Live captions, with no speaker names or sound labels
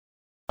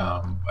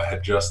I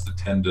had just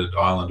attended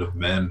Island of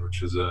Men,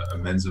 which is a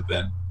men's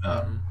event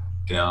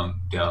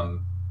down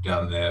down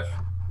there,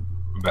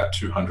 for about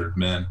 200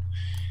 men,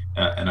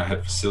 and I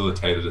had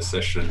facilitated a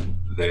session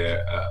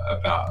there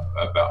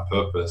about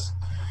purpose,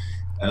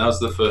 and that was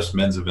the first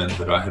men's event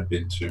that I had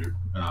been to,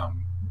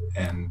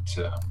 and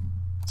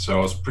so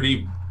I was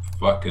pretty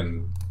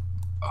fucking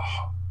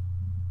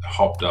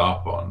hopped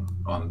up on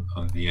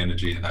the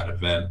energy of that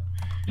event,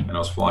 and I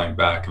was flying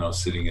back, and I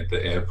was sitting at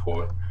the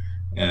airport,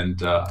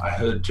 and I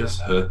heard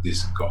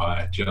this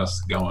guy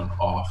just going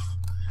off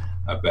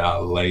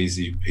about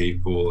lazy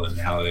people and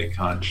how they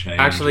can't change.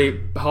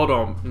 Actually, hold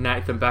on,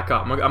 Nathan, back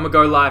up. I'm gonna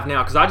go live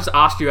now because I just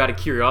asked you out of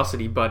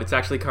curiosity, but it's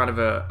actually kind of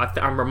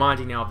I'm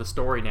reminding now of the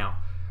story now.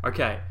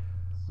 Okay,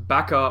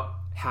 back up.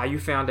 How you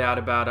found out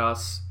about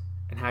us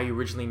and how you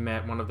originally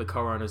met one of the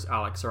co-owners,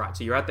 Alex. All right,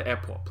 so you're at the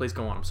airport. Please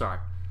go on. I'm sorry.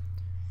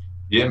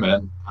 Yeah,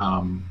 man.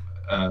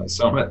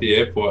 So I'm at the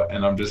airport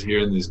and I'm just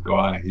hearing this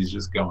guy. He's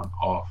just going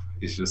off.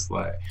 He's just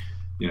like,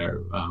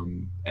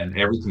 and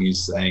everything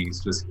he's saying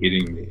is just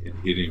hitting me and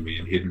hitting me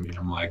and hitting me.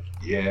 I'm like,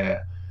 yeah,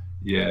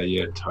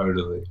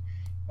 totally.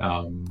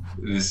 So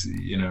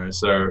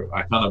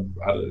I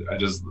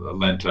just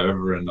leant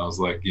over and I was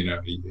like, you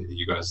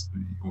guys,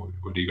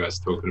 what are you guys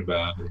talking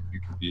about? It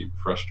could be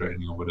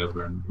frustrating or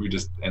whatever. And we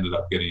just ended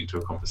up getting into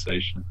a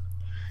conversation.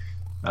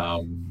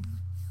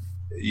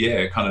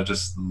 It kind of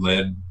just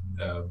led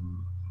to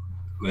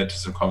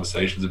some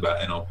conversations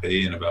about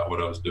NLP and about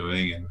what I was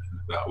doing and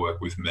about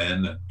work with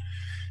men.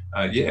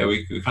 And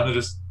we kind of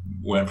just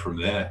went from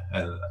there.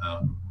 And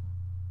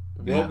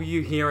what were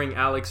you hearing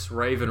Alex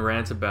rave and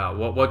rant about?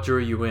 What drew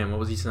you in? What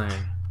was he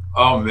saying?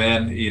 Oh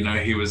man,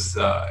 he was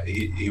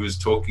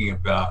talking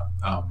about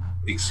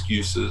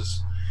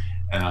excuses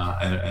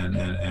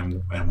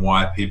and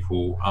why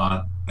people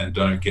aren't and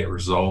don't get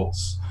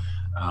results,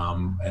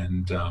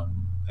 and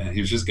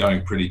he was just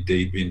going pretty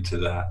deep into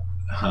that,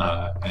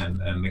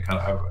 and the kind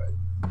of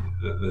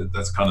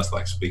that's kind of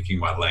like speaking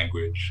my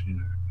language.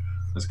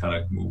 That's kind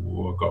of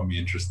what got me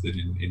interested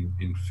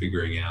in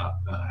figuring out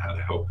how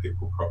to help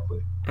people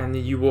properly. And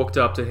you walked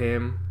up to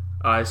him,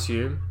 I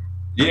assume?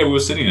 Yeah, we were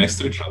sitting next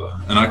to each other,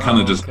 and I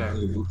just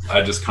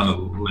kind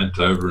of leant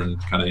over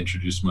and kind of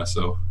introduced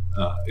myself.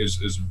 It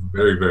was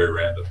very, very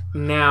random.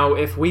 Now,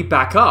 if we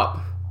back up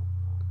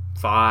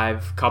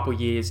 5, couple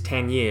years,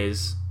 10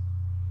 years,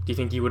 do you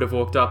think you would have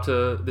walked up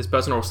to this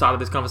person or started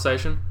this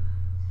conversation?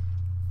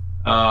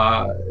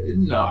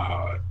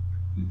 No.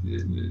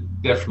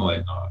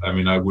 Definitely not. I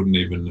mean, I wouldn't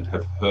even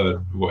have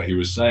heard what he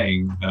was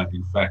saying.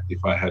 In fact,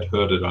 if I had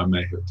heard it, I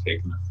may have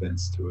taken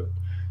offense to it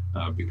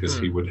because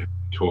he would have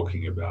been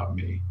talking about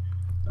me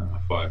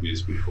 5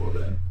 years before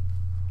then.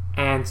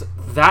 And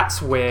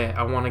that's where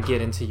I want to get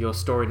into your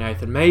story,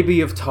 Nathan. Maybe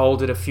you've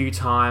told it a few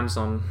times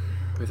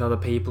with other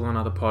people on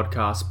other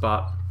podcasts,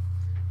 but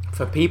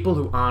for people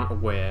who aren't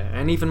aware,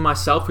 and even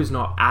myself who's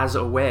not as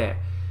aware,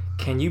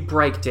 can you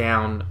break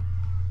down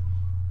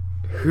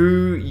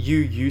who you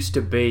used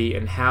to be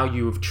and how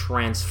you have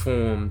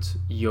transformed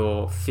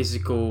your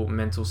physical,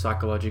 mental,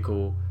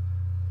 psychological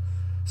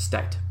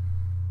state?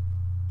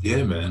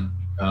 Yeah, man.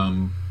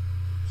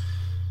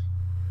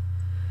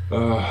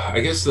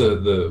 I guess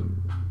the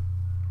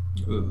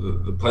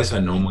place I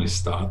normally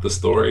start the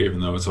story,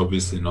 even though it's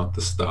obviously not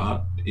the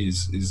start,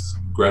 is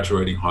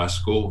graduating high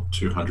school,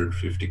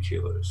 250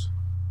 kilos.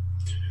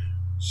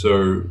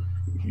 So,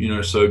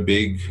 so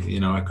big,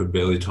 I could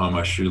barely tie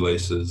my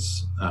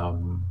shoelaces,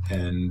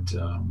 and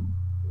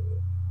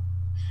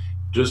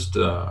just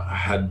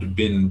had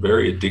been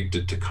very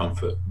addicted to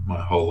comfort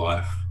my whole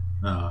life,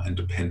 and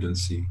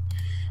dependency,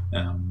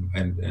 and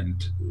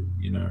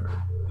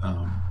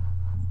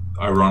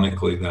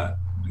ironically, that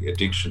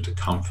addiction to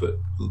comfort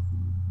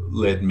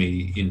led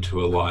me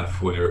into a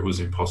life where it was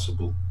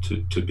impossible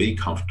to be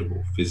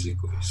comfortable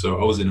physically.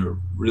 So I was in a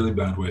really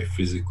bad way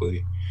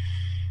physically.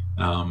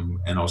 And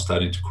I was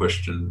starting to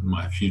question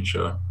my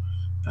future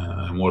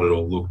and what it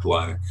all looked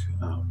like,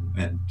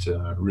 and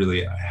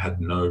really I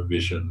had no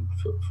vision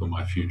for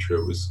my future.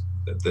 It was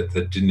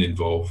that didn't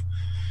involve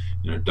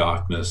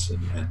darkness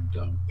and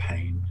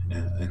pain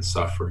and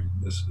suffering.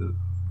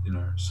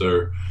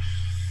 So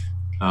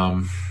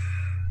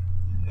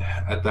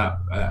at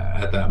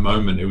that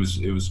moment it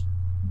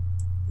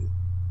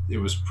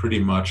was pretty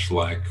much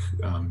like,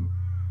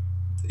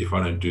 if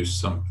I don't do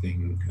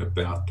something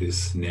about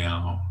this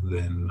now,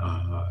 then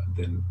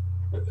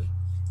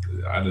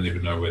I don't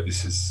even know where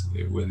this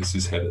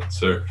is headed.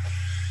 So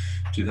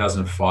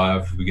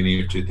 2005,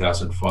 beginning of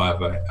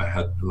 2005, I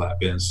had lap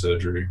band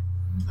surgery,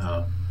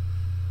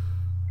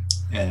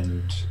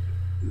 and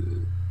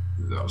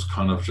that was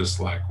kind of just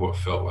like what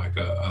felt like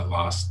a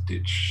last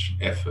ditch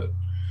effort.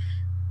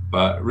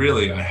 But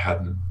really, I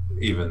hadn't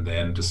even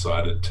then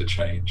decided to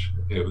change.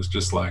 It was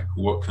just like,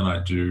 what can I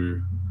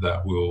do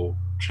that will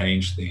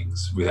change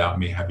things without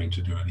me having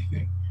to do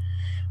anything?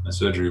 And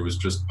surgery was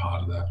just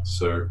part of that.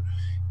 So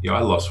yeah,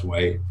 I lost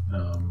weight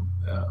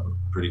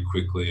pretty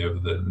quickly over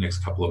the next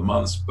couple of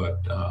months,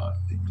 but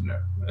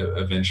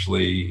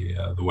eventually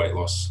the weight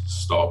loss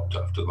stopped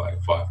after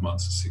like 5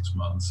 months or 6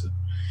 months, and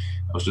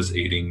I was just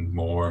eating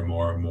more and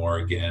more and more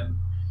again.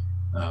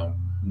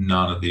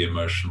 None of the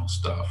emotional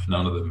stuff,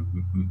 none of the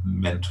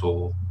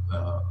mental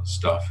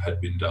stuff had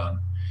been done.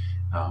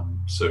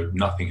 So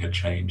nothing had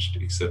changed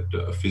except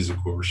a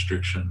physical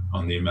restriction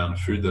on the amount of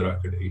food that I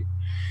could eat,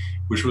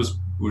 which was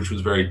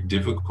very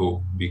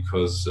difficult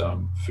because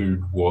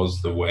food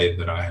was the way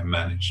that I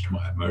managed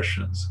my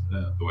emotions,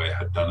 the way I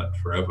had done it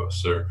forever.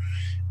 So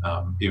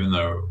even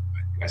though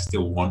I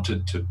still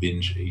wanted to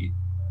binge eat,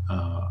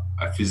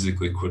 I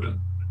physically couldn't,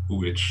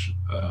 which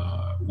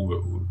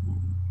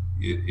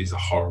is a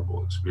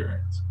horrible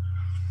experience.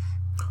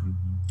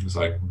 It's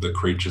like the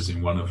creatures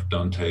in one of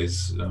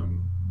Dante's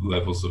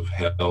levels of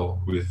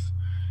hell with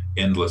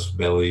endless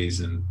bellies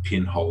and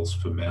pinholes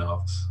for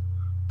mouths.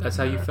 That's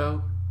how you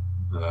felt?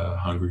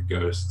 Hungry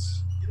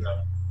ghosts.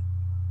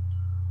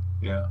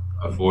 Yeah,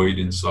 a void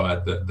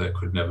inside that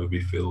could never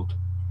be filled.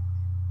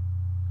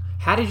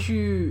 How did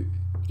you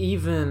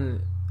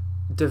even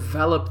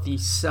develop the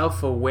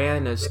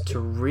self-awareness to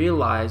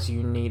realize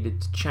you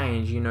needed to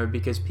change?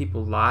 Because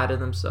people lie to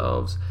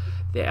themselves.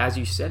 As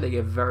you said, they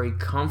get very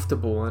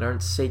comfortable and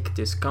don't seek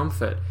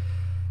discomfort.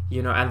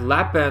 And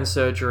lap band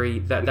surgery,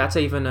 that's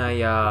even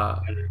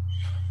a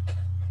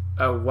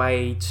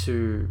way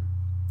to,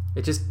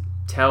 it just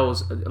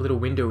tells a little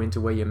window into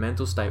where your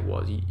mental state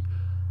was.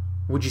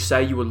 Would you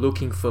say you were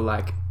looking for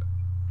like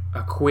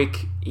a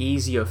quick,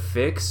 easier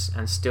fix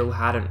and still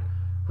hadn't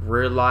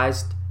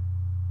realized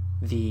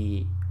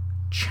the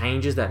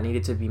changes that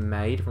needed to be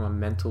made from a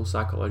mental,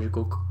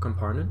 psychological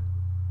component?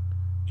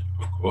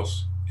 Of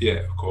course.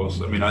 Yeah, of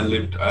course. I mean, I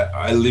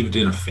lived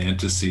in a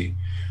fantasy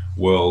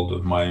world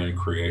of my own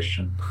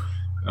creation,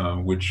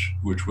 which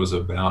was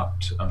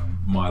about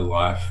my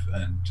life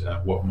and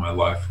what my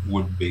life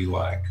would be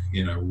like,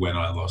 when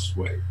I lost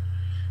weight.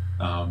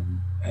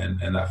 And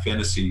that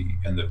fantasy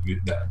and that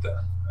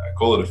I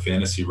call it a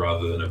fantasy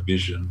rather than a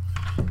vision,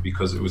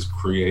 because it was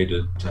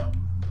created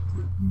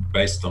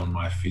based on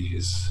my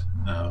fears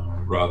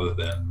rather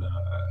than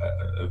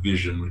a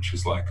vision, which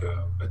is like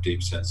a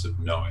deep sense of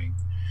knowing.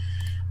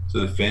 So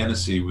the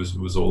fantasy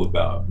was all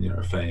about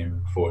fame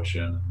and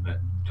fortune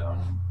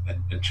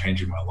and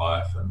changing my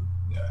life and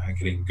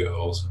getting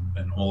girls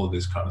and all of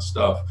this kind of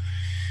stuff.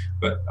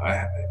 But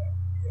I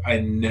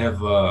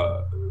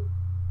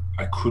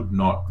could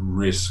not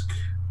risk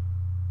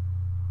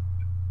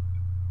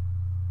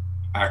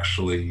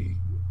actually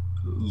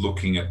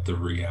looking at the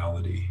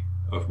reality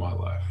of my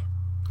life.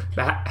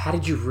 But how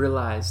did you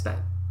realize that?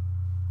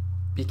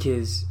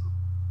 Because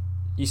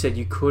you said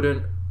you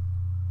couldn't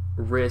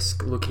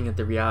risk looking at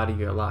the reality of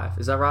your life.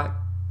 Is that right?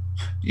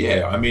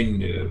 Yeah, I mean,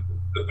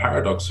 the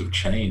paradox of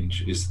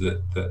change is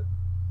that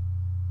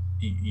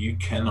you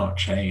cannot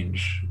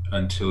change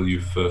until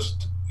you've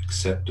first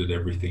accepted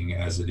everything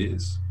as it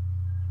is.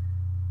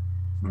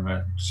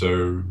 Right?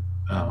 So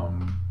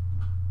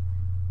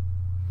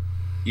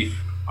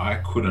if I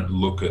couldn't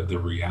look at the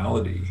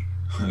reality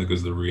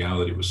because the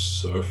reality was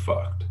so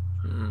fucked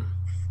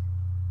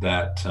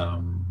that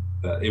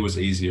that it was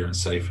easier and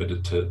safer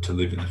to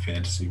live in the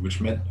fantasy, which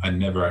meant I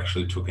never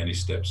actually took any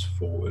steps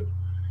forward.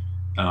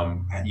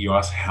 You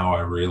asked how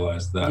I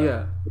realized that.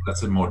 Yeah.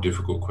 That's a more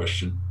difficult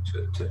question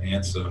to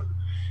answer,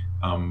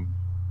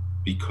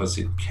 because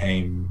it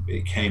came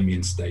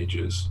in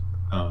stages.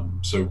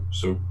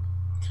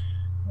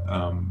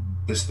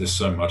 There's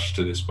so much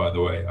to this, by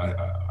the way.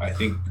 I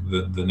think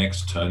the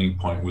next turning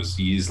point was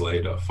years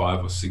later,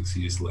 5 or 6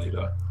 years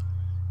later.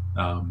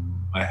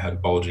 I had a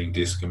bulging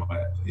disc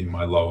in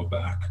my lower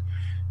back,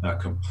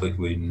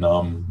 completely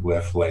numb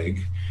left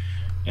leg,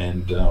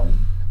 and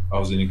I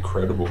was in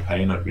incredible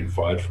pain. I'd been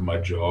fired from my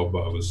job.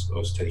 I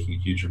was taking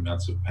huge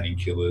amounts of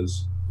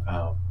painkillers,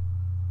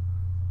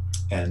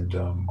 and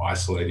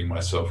isolating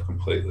myself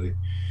completely,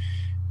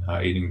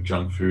 eating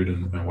junk food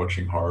and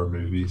watching horror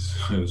movies.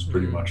 It was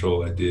pretty much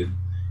all I did.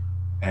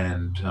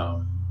 And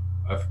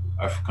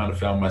I've kind of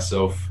found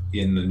myself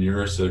in the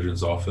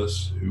neurosurgeon's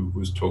office, who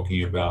was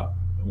talking about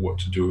what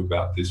to do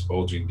about this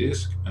bulging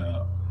disc,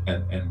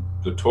 and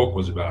the talk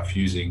was about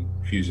fusing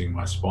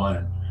my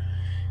spine,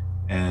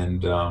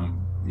 and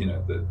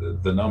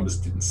the numbers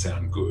didn't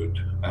sound good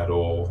at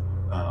all,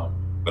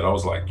 but I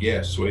was like,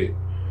 yeah, sweet,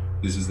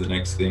 this is the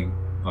next thing,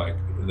 like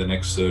the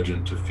next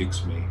surgeon to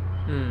fix me.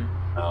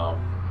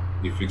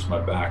 You fix my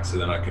back so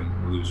then I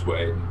can lose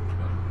weight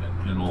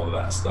and all of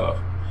that stuff.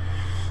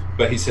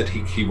 But he said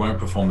he won't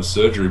perform the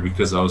surgery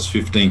because I was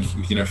 15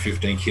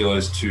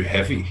 kilos too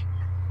heavy.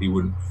 He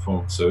wouldn't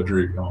perform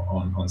surgery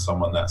on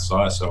someone that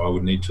size, so I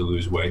would need to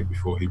lose weight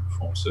before he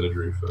performed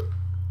surgery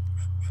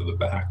for the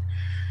back.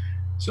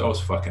 So I was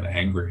fucking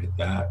angry at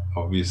that,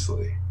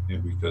 obviously,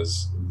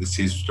 because it's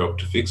his job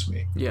to fix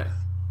me. Yeah.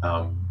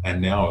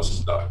 And now I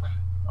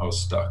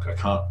was stuck. I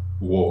can't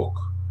walk.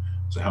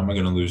 So how am I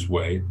going to lose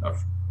weight?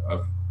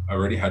 I've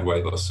already had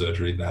weight loss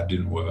surgery. That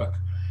didn't work.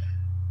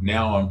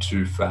 Now I'm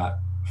too fat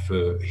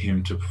for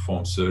him to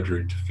perform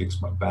surgery to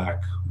fix my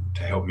back,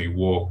 to help me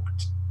walk,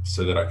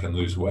 so that I can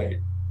lose weight.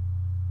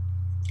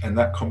 And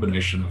that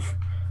combination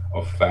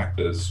of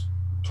factors,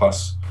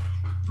 plus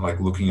like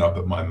looking up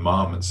at my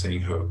mom and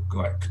seeing her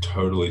like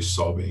totally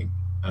sobbing,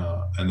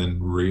 and then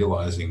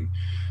realizing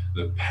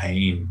the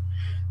pain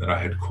that I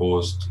had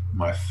caused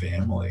my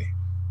family,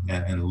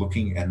 and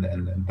looking, and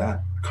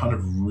that kind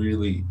of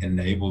really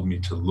enabled me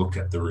to look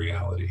at the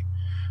reality,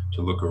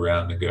 to look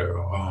around and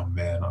go, oh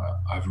man,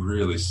 I've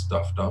really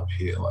stuffed up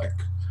here. Like,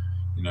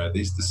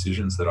 these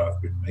decisions that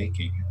I've been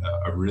making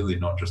are really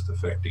not just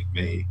affecting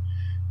me.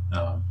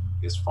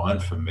 It's fine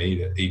for me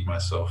to eat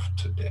myself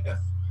to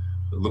death,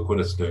 but look what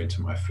it's doing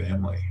to my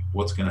family.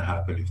 What's going to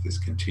happen if this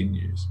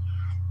continues?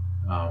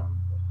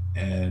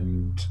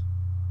 And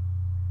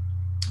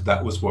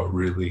that was what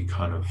really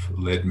kind of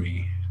led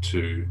me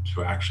to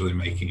actually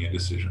making a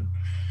decision.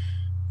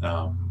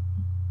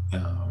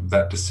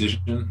 That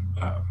decision,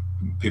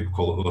 people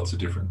call it lots of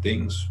different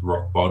things,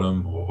 rock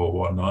bottom or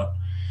whatnot.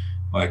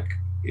 Like,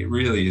 it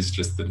really is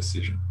just the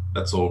decision.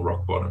 That's all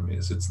rock bottom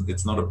is.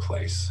 It's not a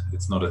place.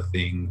 It's not a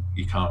thing.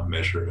 You can't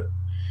measure it.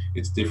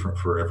 It's different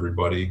for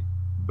everybody.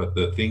 But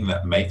the thing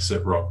that makes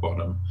it rock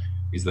bottom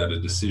is that a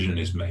decision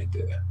is made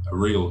there, a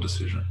real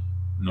decision,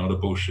 not a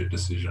bullshit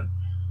decision,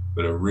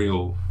 but a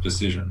real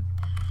decision.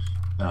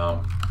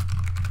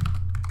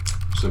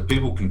 So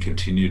people can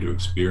continue to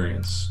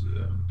experience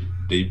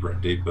deeper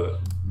and deeper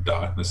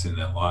darkness in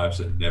their lives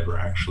and never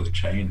actually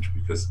change,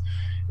 because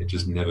it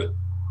just never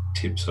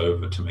tips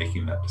over to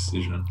making that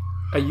decision.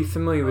 Are you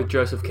familiar with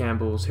Joseph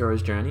Campbell's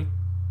Hero's Journey?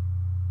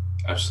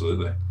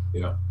 Absolutely,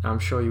 yeah. I'm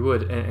sure you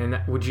would.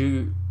 And would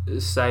you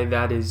say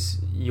that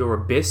is your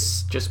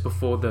abyss, just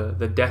before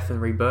the death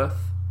and rebirth?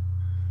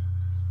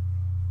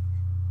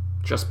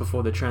 Just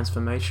before the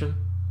transformation?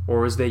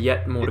 Or is there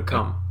yet more to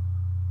come?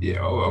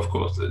 Yeah, of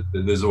course.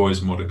 There's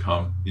always more to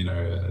come.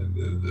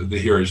 The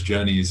hero's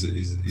journey is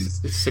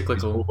it's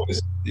cyclical.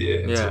 Always,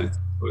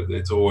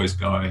 it's always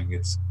going.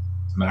 It's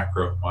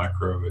macro,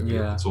 micro.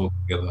 It's all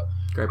together.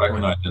 Great I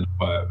point. can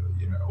identify,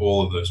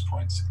 all of those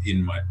points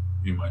in my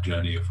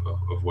journey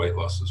of weight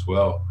loss as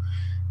well.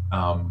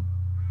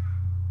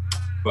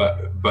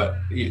 But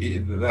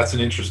that's an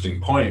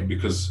interesting point,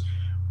 because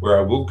where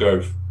I will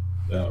go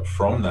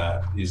from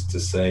that is to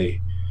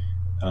say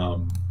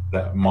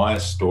that my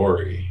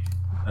story,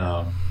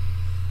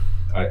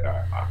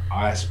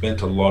 I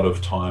spent a lot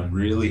of time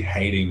really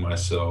hating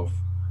myself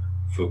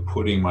for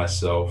putting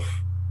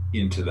myself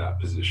into that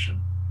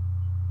position.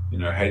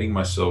 Hating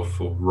myself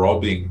for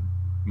robbing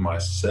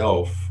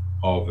myself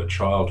of a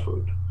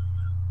childhood,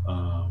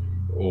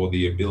 or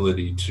the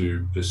ability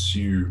to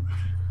pursue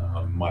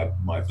my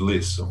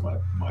bliss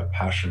or my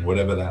passion,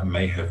 whatever that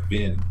may have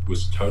been,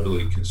 was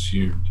totally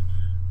consumed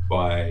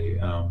by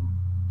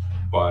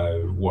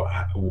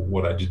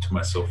what I did to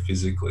myself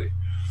physically.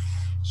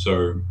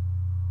 So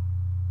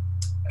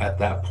at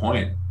that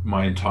point,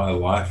 my entire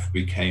life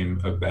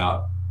became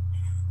about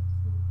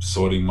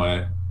sorting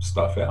my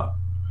stuff out.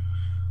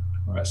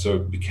 All right,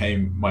 so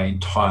my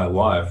entire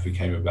life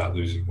became about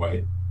losing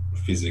weight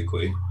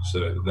physically.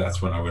 So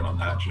that's when I went on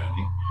that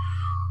journey.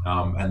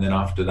 And then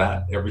after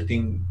that,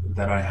 everything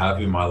that I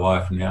have in my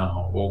life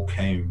now all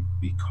came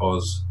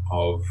because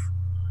of,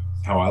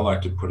 how I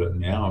like to put it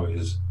now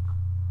is,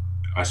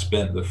 I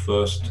spent the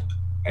first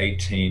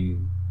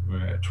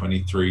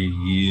 23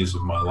 years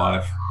of my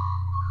life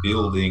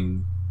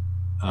building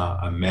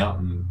a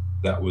mountain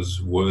that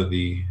was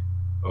worthy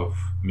of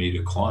me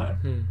to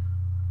climb.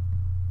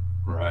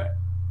 Right.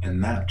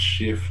 And that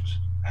shift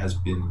has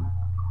been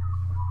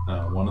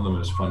one of the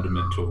most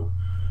fundamental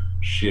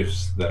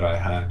shifts that I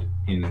had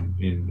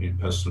in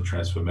personal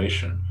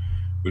transformation,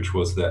 which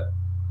was that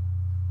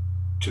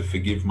to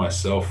forgive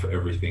myself for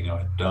everything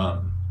I'd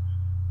done,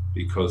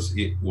 because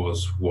it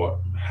was what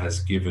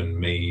has given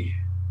me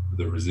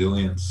the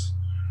resilience,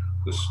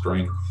 the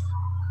strength,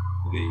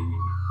 the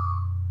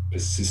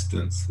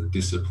persistence, the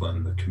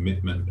discipline, the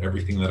commitment,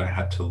 everything that I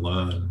had to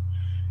learn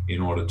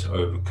in order to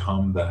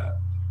overcome that,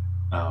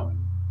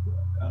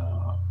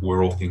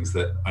 were all things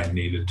that I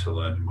needed to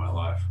learn in my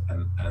life,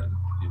 and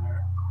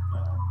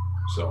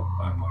so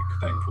I'm like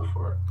thankful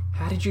for it.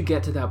 How did you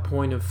get to that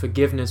point of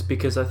forgiveness?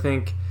 Because I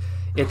think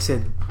it's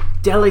a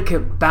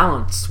delicate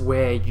balance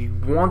where you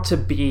want to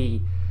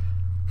be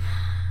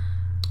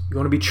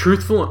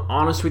truthful and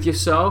honest with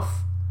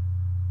yourself,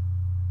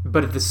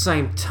 but at the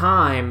same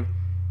time,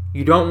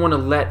 you don't want to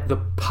let the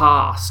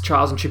past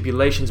trials and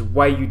tribulations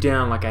weigh you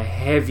down like a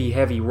heavy,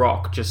 heavy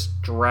rock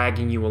just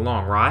dragging you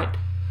along, right?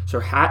 So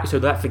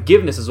that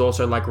forgiveness is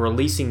also like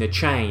releasing the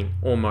chain,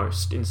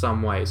 almost, in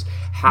some ways.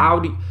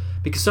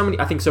 Because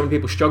I think so many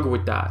people struggle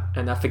with that,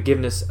 and that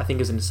forgiveness, I think,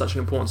 is such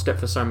an important step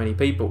for so many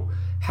people.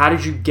 How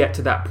did you get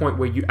to that point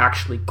where you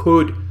actually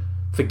could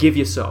forgive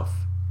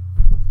yourself?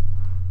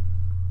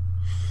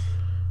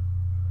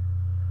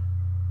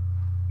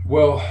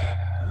 Well,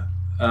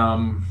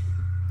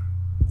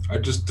 I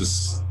just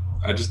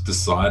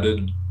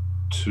decided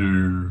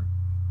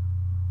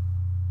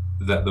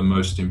that the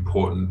most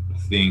important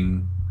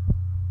thing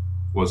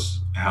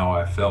was how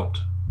I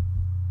felt.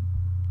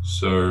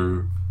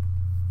 So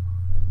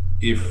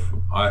if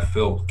I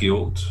felt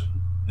guilt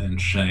and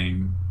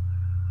shame,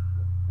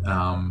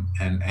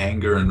 and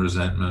anger and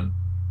resentment,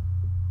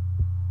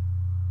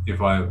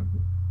 if I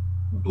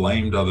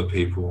blamed other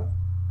people,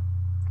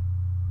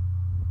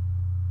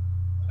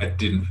 I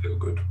didn't feel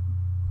good.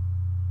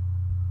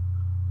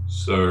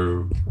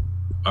 So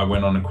I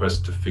went on a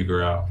quest to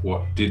figure out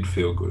what did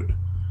feel good.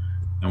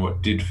 And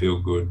what did feel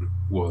good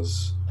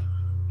was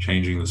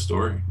changing the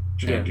story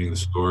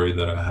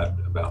that I had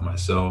about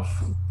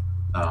myself,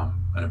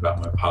 and about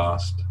my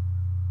past.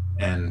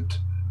 And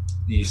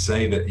you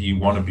say that you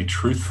want to be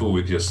truthful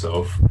with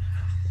yourself.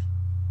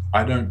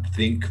 I don't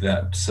think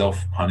that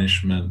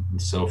self-punishment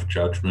and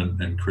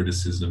self-judgment and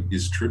criticism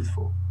is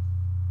truthful.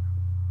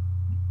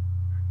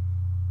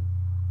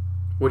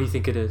 What do you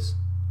think it is?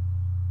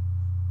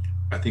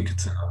 I think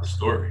it's another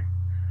story.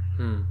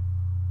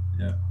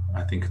 Yeah,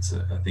 I think it's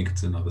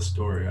another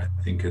story. I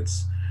think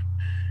it's,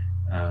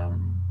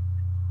 and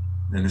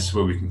this is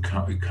where we can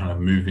kind of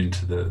move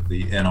into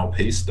the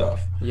NLP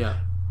stuff. Yeah.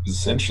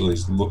 Essentially,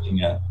 it's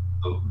looking at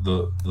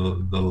the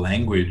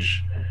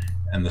language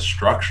and the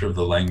structure of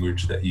the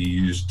language that you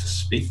use to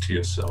speak to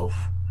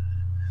yourself,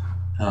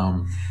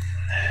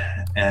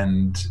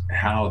 and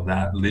how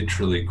that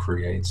literally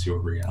creates your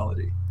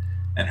reality,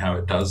 and how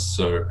it does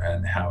so,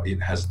 and how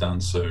it has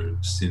done so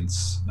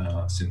since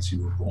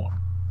you were born.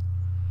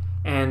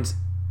 And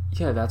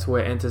yeah, that's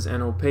where enters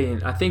NLP.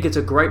 And I think it's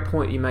a great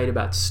point you made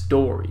about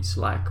stories.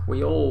 Like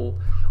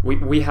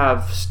we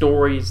have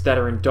stories that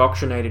are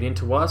indoctrinated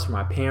into us from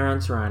our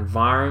parents or our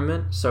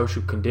environment,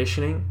 social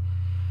conditioning.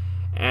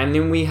 And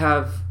then we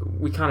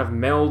kind of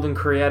meld and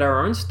create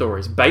our own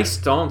stories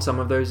based on some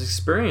of those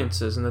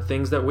experiences and the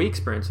things that we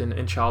experience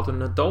in childhood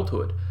and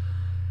adulthood.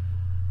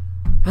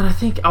 And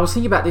I was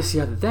thinking about this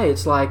the other day.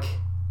 It's like,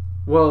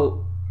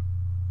 well,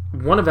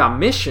 one of our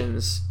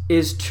missions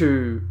is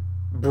to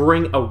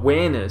bring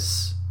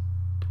awareness,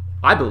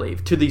 I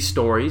believe, to these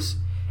stories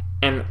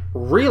and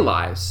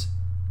realize,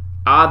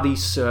 are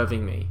these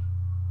serving me?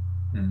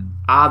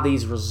 Are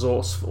these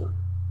resourceful?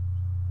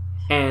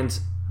 And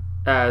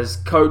as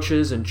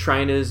coaches and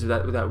trainers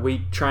that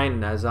we train,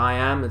 and as I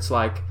am, it's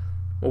like,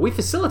 well, we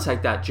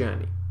facilitate that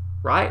journey,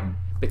 right?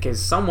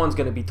 Because someone's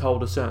going to be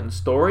told a certain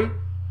story,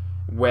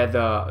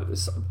 whether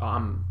there's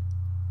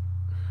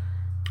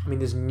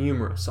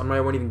numerous. I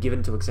won't even give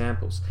into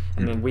examples.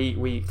 And then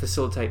we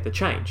facilitate the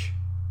change,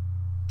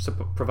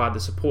 provide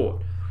the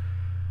support.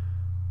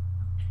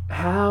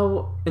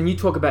 How, and you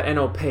talk about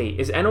NLP.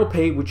 Is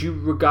NLP, would you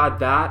regard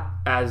that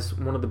as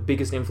one of the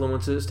biggest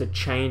influences to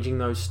changing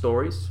those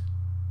stories?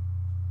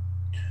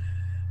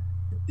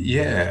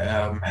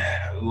 Yeah,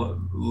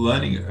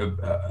 learning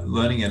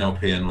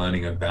NLP and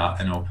learning about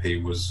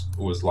NLP was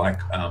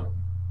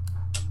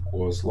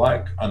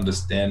like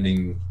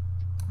understanding,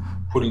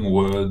 putting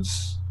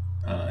words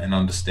and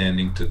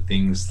understanding to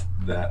things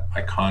that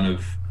I kind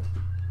of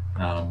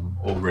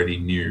already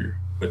knew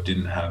but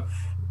didn't have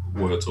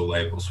words or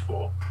labels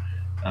for.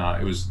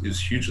 It was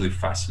hugely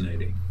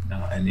fascinating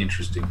and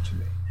interesting to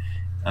me,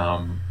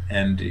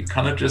 and it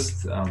kind of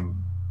just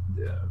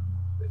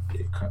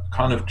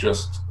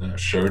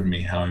showed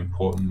me how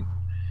important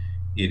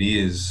it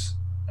is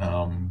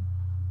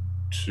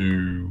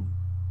to,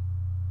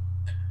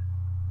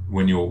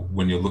 when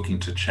you're looking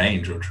to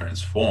change or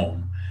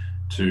transform,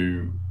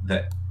 to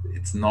that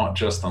it's not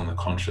just on the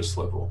conscious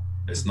level.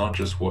 It's not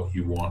just what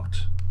you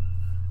want.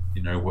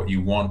 You know, what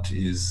you want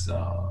is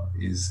a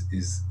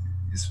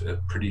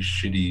pretty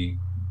shitty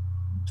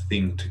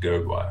thing to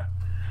go by.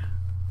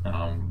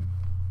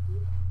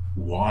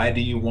 Why do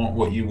you want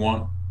what you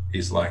want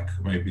is like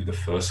maybe the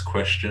first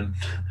question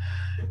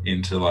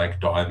into like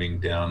diving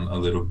down a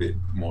little bit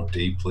more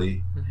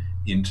deeply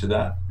into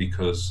that,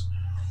 because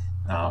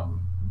a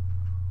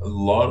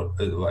lot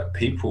of like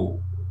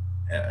people,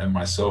 and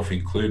myself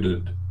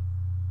included,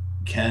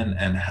 can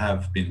and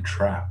have been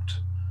trapped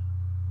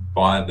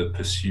by the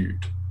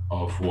pursuit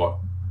of what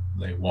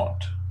they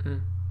want.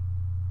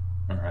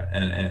 All right,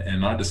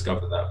 and I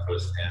discovered that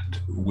firsthand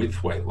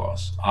with weight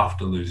loss,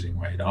 after losing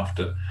weight,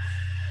 after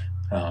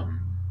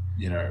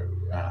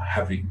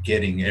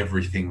getting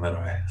everything that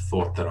I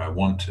thought that I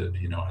wanted.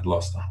 You know, I'd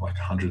lost like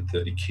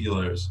 130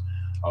 kilos.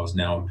 I was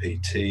now a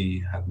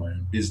PT, had my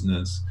own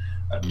business.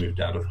 I'd moved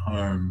out of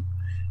home.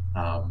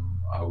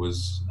 I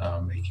was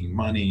making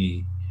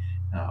money.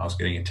 I was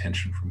getting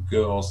attention from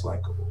girls,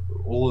 like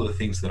all of the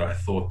things that I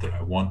thought that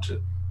I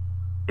wanted,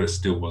 but it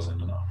still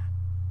wasn't enough.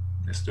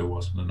 It still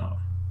wasn't enough.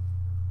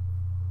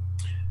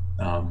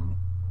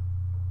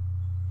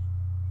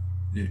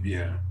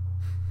 Yeah.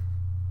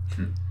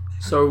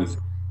 So there's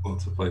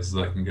lots of places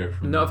I can go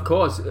from. No, of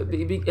course,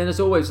 and it's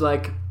always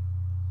like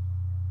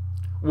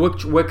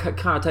we're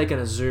kind of taking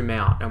a zoom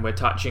out, and we're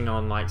touching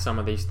on like some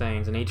of these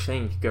things, and each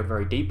thing you could go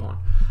very deep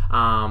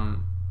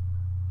on.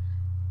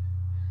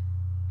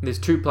 There's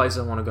two places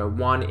I want to go.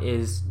 One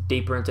is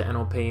deeper into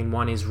NLP, and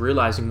one is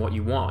realizing what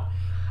you want.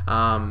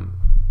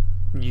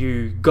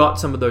 You got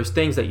some of those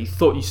things that you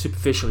thought you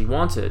superficially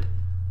wanted.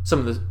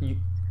 Some of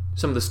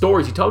some of the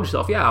stories you told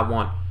yourself, yeah, I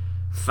want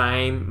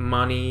fame,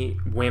 money,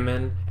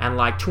 women, and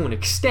like to an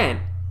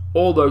extent,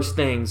 all those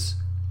things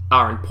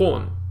are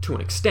important to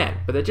an extent,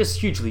 but they're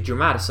just hugely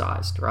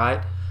dramatized,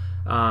 right?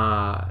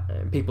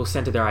 People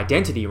center their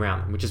identity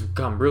around them, which has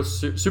become real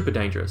super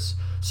dangerous.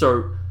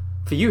 So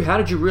for you, how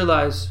did you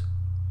realize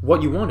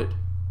what you wanted?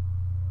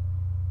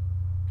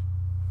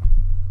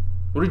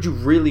 What did you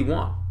really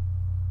want?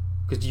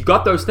 Because you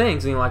got those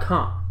things and you're like,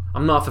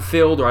 I'm not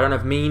fulfilled, or I don't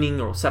have meaning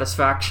or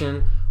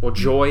satisfaction or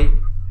joy,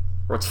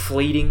 or it's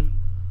fleeting.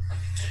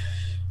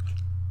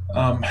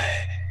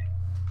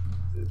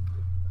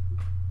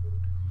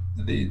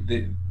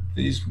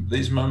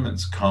 These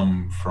moments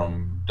come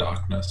from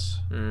darkness.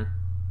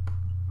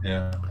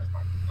 Yeah,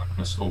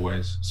 darkness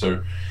always.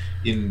 So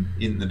in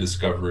the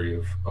discovery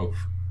of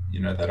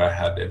that I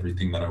had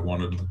everything that I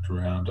wanted, looked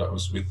around, I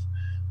was with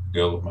the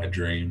girl of my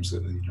dreams, the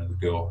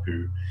girl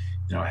who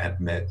I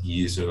had met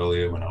years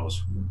earlier when I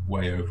was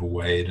way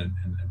overweight, and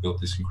built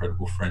this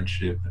incredible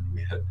friendship, and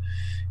we had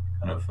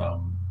kind of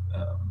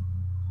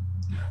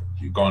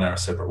gone our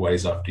separate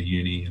ways after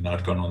uni, and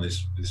I'd gone on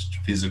this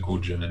physical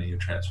journey of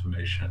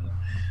transformation. And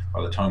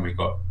by the time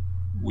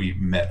we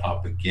met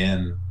up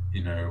again,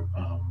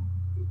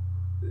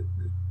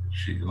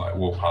 she like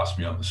walked past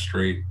me on the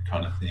street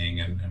kind of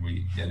thing, and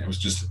it was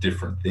just a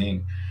different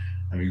thing,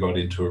 and we got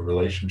into a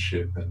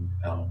relationship, and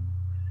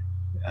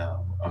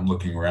I'm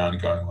looking around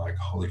and going like,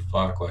 holy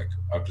fuck, like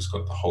I've just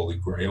got the holy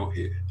grail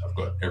here. I've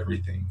got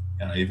everything.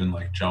 And I even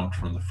like jumped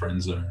from the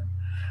friend zone,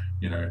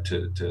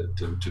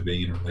 to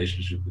being in a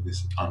relationship with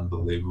this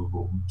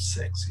unbelievable,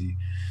 sexy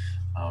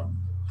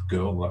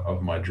girl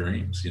of my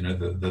dreams.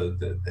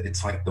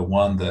 It's like the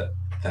one that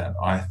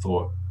I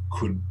thought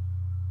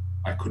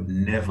I could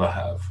never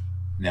have.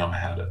 Now I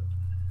had it,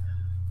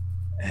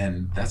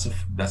 and that's a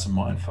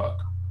mind fuck.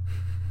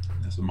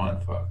 That's a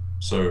mind fuck.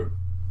 So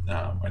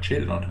I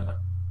cheated on her,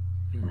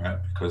 right?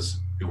 Because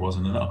it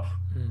wasn't enough.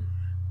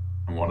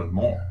 I wanted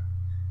more.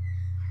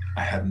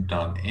 I hadn't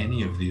done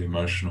any of the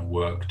emotional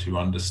work to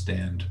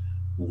understand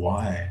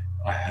why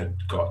I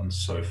had gotten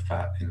so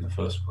fat in the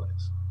first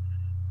place.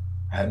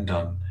 I hadn't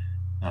done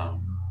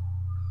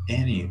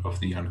any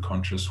of the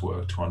unconscious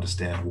work to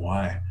understand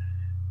why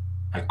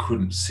I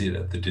couldn't sit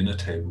at the dinner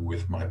table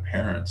with my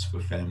parents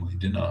for family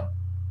dinner,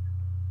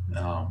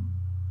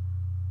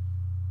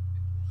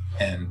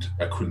 and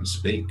I couldn't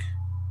speak,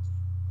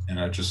 and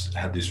I just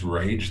had this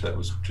rage that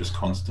was just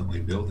constantly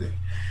building.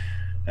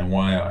 And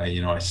why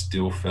I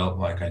still felt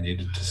like I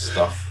needed to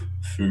stuff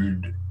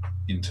food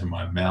into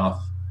my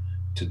mouth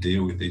to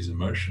deal with these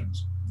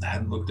emotions. I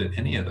hadn't looked at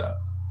any of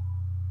that.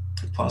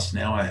 Plus,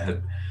 now I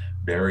had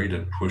buried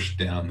and pushed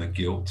down the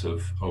guilt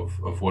of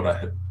what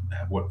I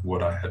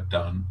had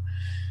done,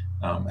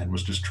 and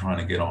was just trying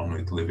to get on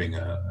with living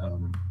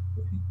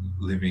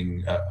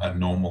a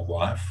normal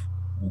life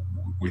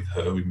with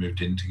her. We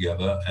moved in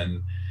together,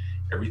 and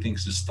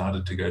everything's just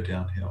started to go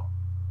downhill.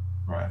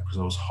 Right, because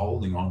I was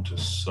holding on to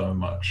so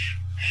much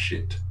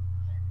shit.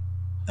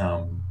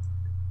 The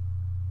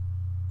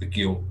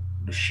guilt,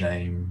 the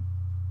shame,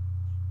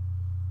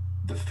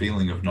 the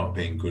feeling of not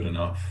being good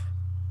enough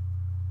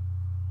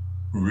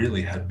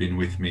really had been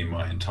with me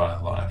my entire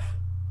life.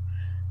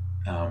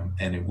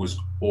 And it was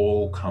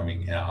all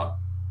coming out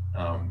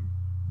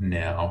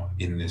now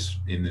in this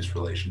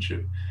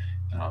relationship.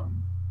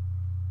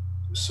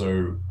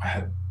 So I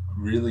had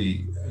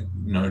really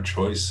no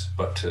choice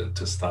but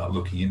to start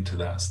looking into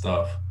that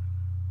stuff,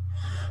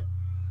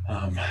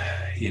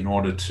 in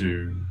order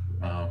to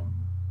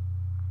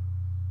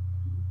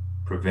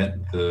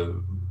prevent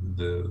the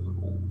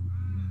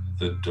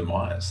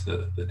demise,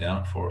 the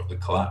downfall, the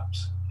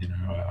collapse.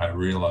 I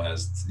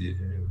realized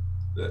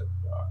that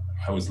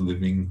I was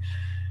living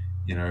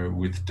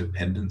with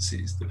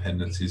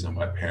dependencies on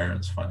my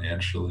parents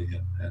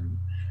financially, and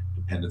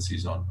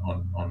dependencies on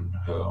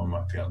her, on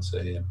my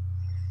fiance,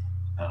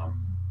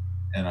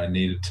 and I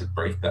needed to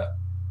break that.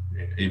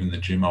 Even the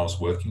gym I was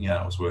working at,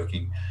 I was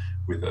working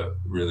with a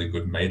really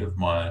good mate of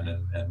mine,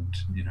 and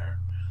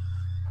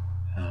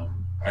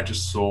I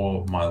just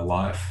saw my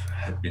life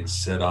had been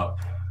set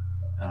up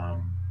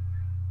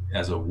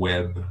as a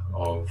web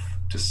of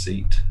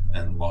deceit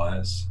and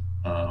lies,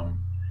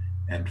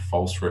 and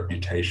false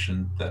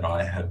reputation that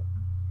I had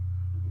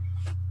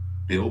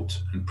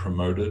built and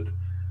promoted,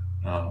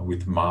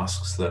 with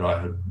masks that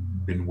I had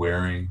been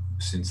wearing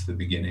since the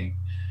beginning.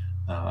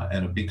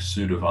 And a big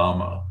suit of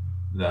armor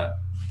that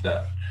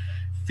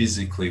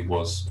physically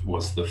was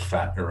the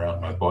fat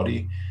around my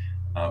body,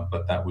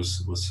 but that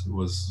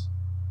was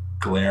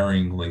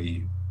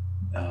glaringly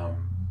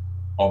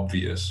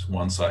obvious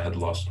once I had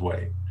lost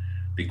weight,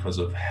 because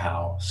of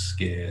how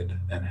scared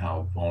and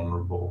how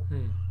vulnerable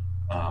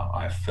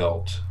I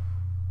felt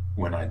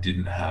when I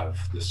didn't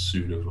have the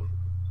suit of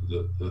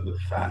the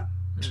fat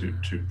to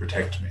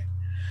protect me.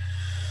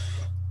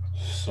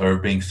 So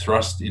being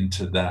thrust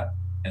into that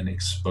and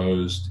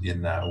exposed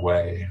in that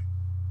way,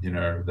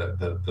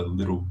 the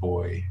little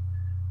boy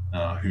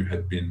who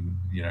had been,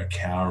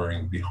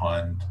 cowering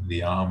behind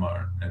the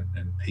armor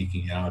and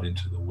peeking out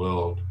into the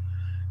world,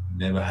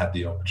 never had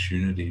the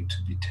opportunity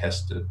to be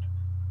tested,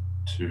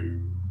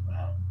 to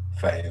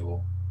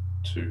fail,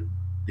 to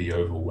be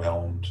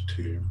overwhelmed,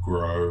 to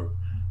grow,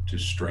 to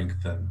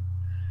strengthen.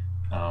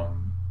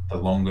 The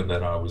longer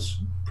that I was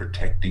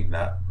protecting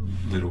that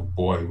little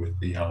boy with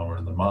the armor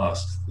and the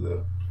masks,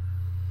 the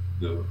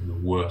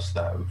worse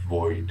that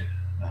void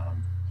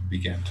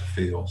began to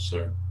feel.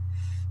 So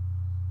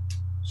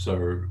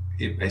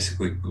it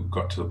basically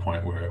got to the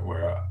point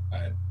where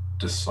I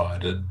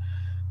decided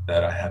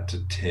that I had to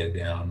tear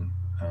down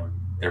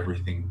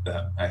everything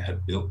that I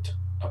had built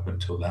up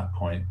until that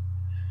point,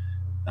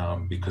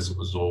 because it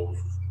was all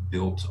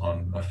built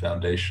on a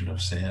foundation of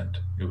sand.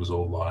 It was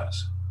all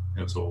lies.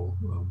 It was all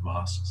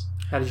masks.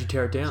 How did you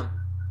tear it down?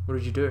 What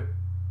did you do?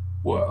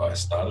 Well, I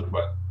started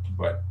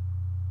by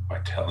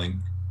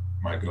telling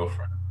my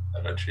girlfriend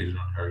that I cheated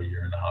on her a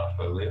year and a half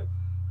earlier.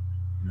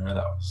 That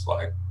was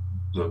like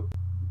the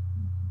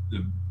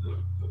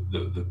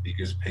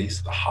biggest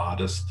piece, the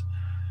hardest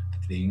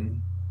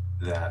thing,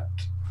 that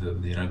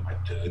my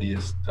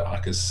dirtiest,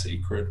 darkest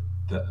secret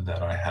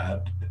that I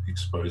had,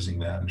 exposing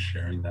that and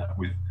sharing that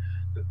with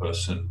the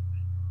person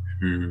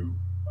who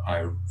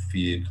I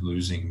feared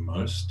losing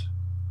most.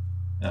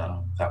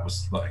 That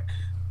was like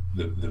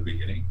the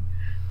beginning,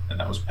 and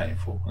that was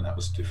painful, and that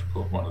was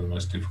difficult. One of the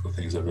most difficult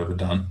things I've ever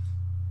done.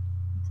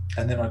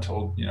 And then I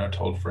told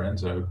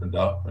friends. I opened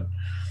up and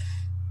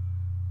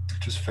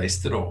just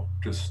faced it all.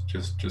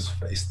 Just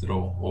faced it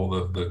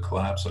all the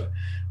collapse.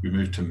 We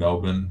moved to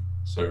Melbourne,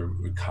 so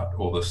we cut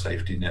all the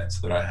safety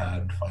nets that I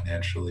had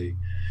financially.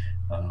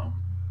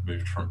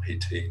 Moved from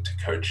PT to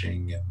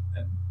coaching,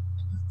 and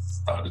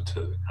started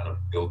to kind of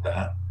build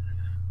that.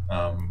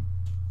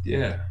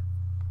 Yeah.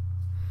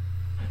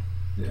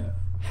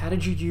 How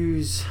did you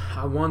use,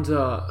 I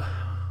wonder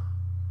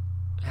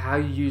how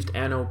you used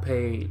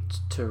NLP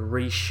to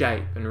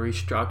reshape and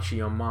restructure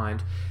your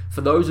mind.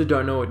 For those who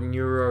don't know what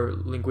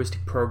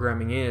neuro-linguistic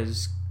programming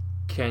is,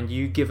 can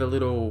you give a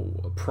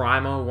little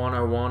primer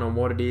 101 on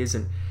what it is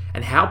and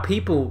how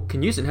people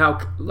can use it, and how,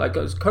 like,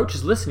 as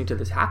coaches listening to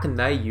this, how can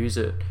they use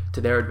it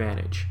to their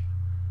advantage?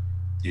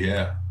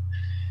 Yeah.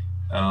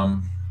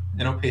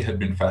 NLP had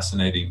been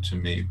fascinating to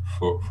me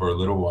for a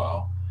little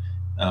while.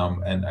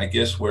 And I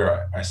guess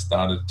where I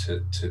started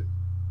to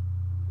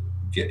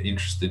get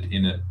interested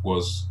in it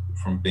was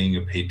from being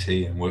a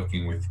PT and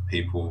working with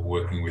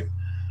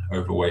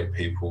overweight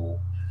people,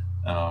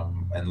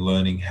 and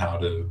learning how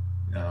to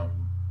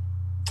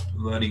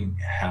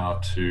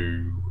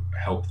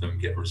help them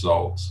get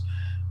results,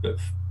 but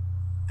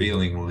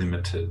feeling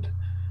limited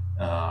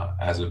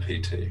as a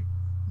PT,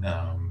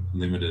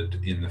 limited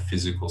in the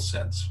physical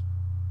sense.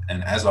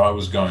 And as I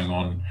was going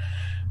on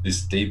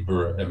this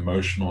deeper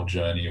emotional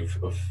journey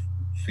of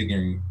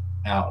figuring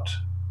out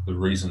the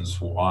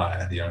reasons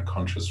why, the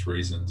unconscious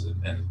reasons,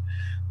 and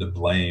the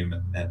blame,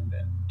 and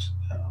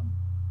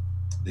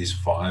these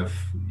five,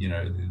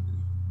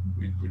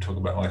 we talk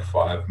about like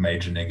 5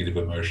 major negative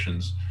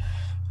emotions: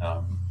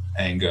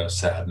 anger,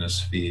 sadness,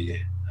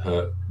 fear,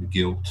 hurt,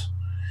 guilt,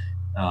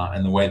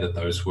 and the way that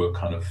those were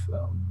kind of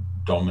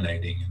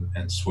dominating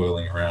and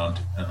swirling around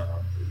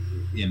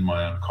in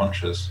my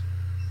unconscious.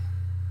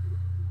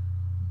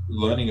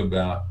 Learning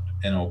about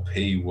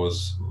NLP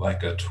was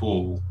like a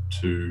tool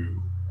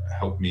to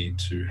help me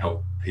to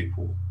help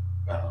people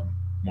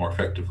more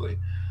effectively,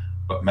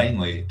 but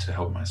mainly to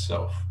help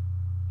myself.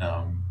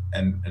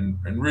 And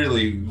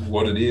really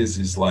what it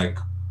is like,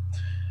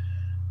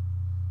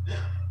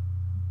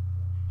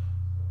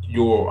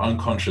 your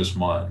unconscious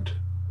mind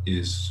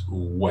is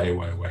way,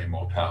 way, way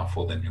more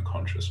powerful than your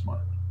conscious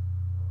mind.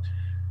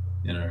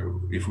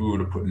 If we were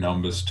to put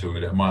numbers to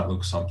it, it might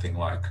look something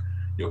like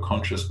your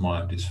conscious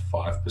mind is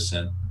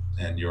 5%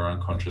 and your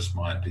unconscious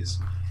mind is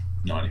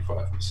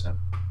 95%.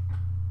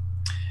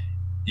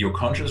 Your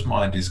conscious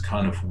mind is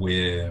kind of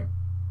where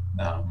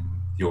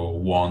your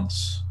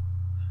wants,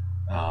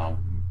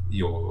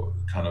 your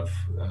kind of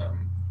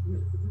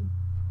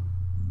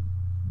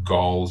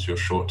goals, your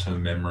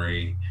short-term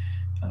memory.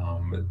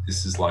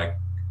 This is like,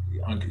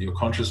 your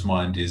conscious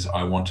mind is,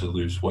 I want to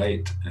lose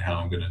weight, and how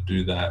I'm going to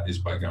do that is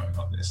by going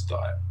on this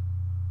diet.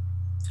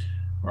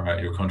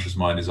 Right? Your conscious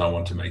mind is, I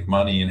want to make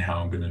money, and how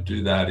I'm going to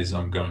do that is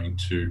I'm going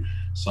to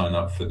sign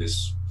up for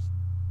this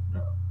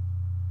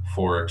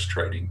Forex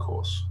trading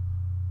course.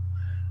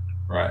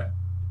 Right?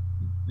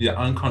 The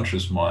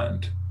unconscious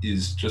mind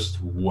is just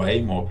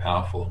way more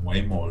powerful and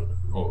way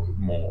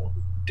more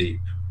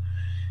deep,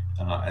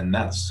 and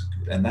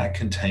that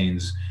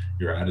contains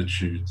your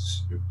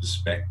attitudes, your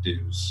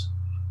perspectives,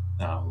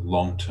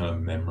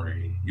 long-term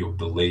memory, your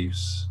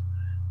beliefs,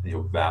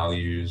 your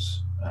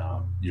values,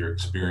 your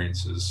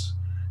experiences,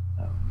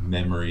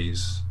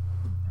 memories,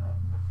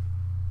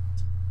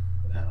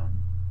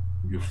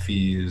 your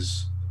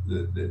fears.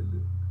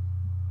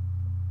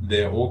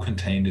 They're all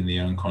contained in the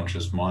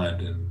unconscious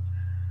mind, and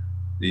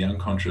the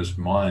unconscious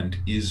mind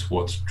is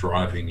what's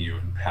driving you,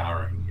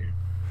 empowering you,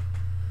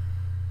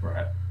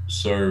 right?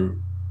 So,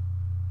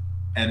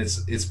 and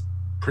it's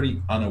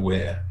pretty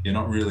unaware. You're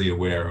not really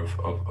aware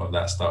of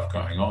that stuff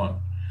going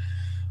on.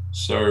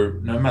 So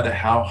no matter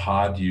how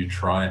hard you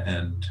try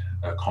and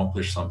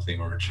accomplish something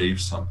or achieve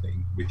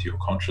something with your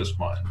conscious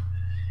mind,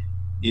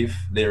 if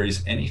there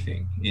is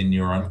anything in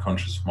your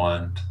unconscious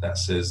mind that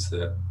says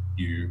that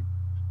you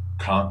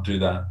can't do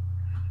that,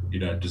 you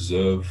don't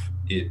deserve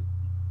it,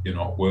 you're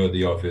not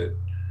worthy of it,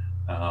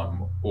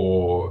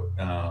 or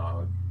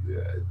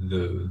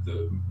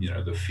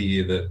the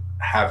fear that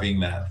having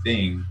that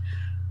thing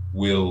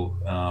will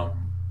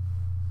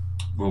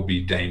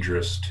be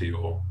dangerous to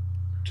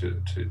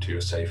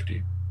your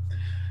safety,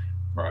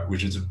 right?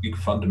 Which is a big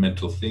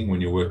fundamental thing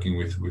when you're working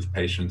with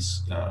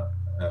patients,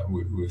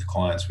 with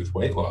clients with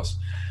weight loss,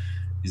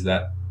 is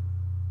that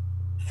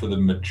for the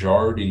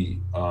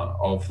majority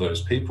of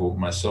those people,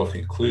 myself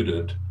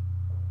included,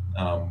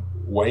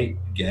 weight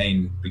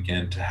gain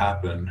began to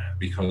happen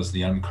because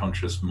the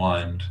unconscious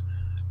mind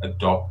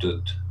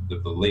adopted the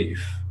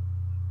belief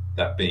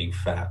that being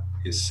fat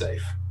is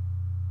safe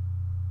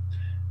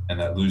and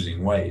that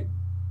losing weight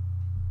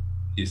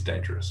is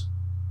dangerous.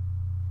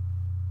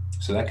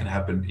 So that can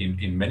happen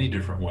in many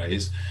different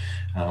ways.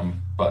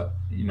 But,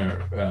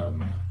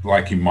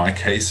 like in my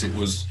case, it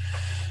was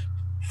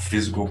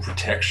physical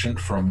protection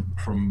from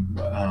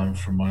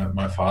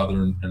my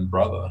father and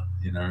brother.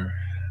 We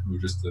were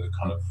just a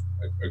kind of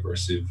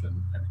aggressive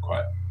and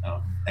quite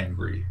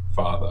angry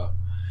father.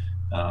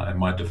 And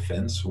my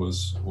defense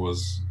was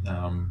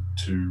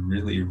to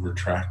really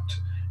retract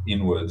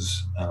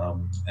inwards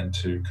and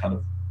to kind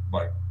of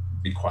like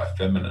be quite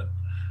feminine,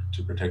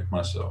 to protect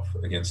myself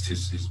against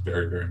his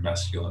very, very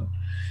masculine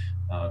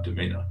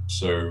demeanor.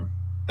 So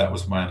that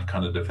was my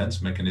kind of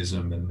defense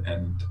mechanism,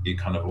 and it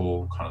kind of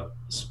all kind of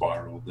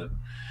spiraled,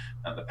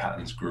 and the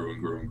patterns grew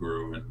and grew and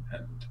grew,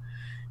 and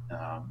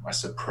I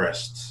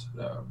suppressed,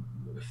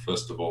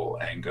 first of all,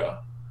 anger,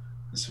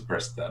 and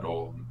suppressed that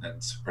all,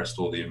 and suppressed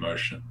all the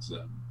emotions,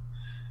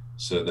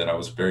 so that I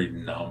was very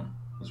numb.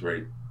 I was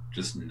very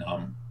just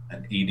numb,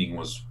 and eating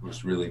was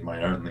really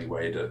my only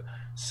way to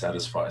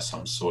satisfy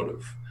some sort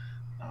of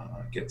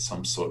get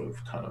some sort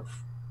of kind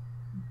of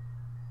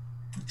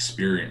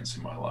experience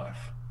in my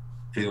life,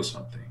 feel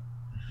something,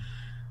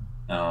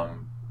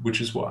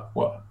 which is what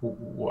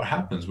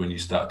happens when you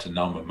start to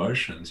numb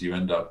emotions. You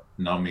end up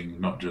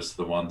numbing not just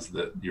the ones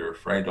that you're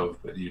afraid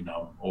of, but you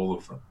numb all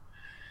of them.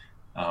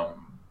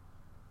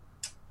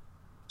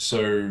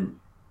 So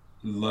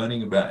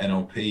learning about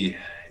NLP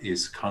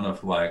is kind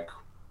of like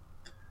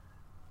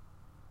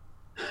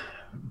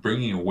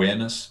bringing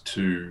awareness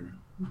to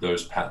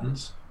those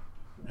patterns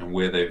and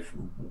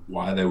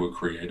why they were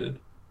created,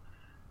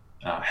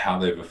 how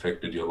they've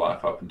affected your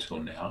life up until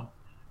now,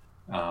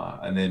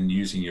 and then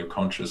using your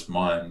conscious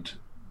mind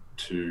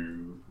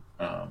to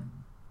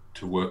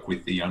work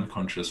with the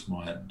unconscious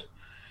mind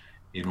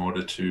in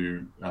order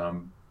to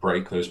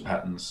break those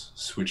patterns,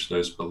 switch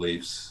those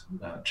beliefs,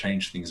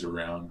 change things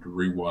around,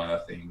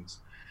 rewire things,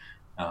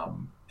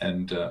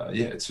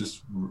 it's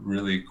just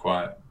really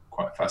quite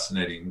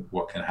fascinating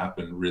what can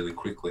happen really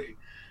quickly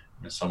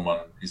when someone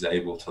is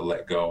able to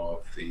let go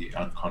of the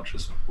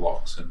unconscious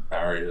blocks and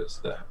barriers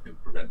that have been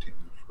preventing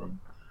them from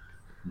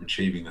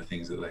achieving the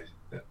things that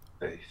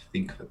they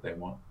think that they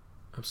want.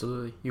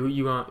 Absolutely.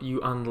 You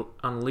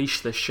unleash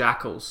the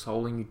shackles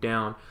holding you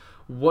down.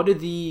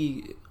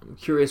 I'm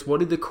curious,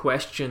 what are the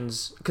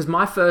questions? Because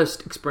my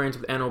first experience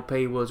with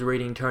NLP was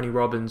reading Tony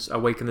Robbins'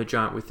 Awaken the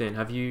Giant Within.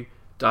 Have you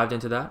dived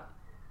into that?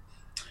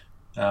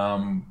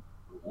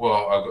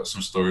 Well, I've got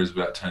some stories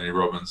about Tony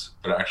Robbins,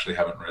 but I actually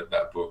haven't read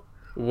that book.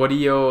 What are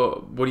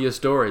your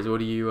stories? What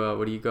do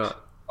you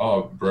got?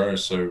 Oh, bro.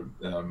 So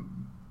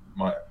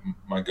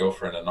my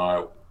girlfriend and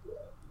I,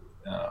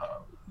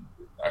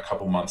 a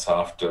couple months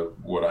after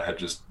what I had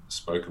just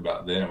spoke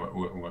about there,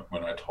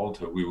 when I told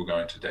her we were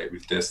going to Date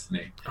with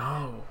Destiny,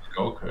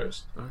 Gold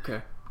Coast.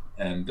 Okay.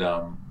 And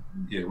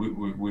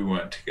we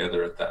weren't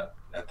together at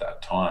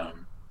that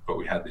time, but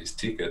we had these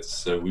tickets,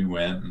 so we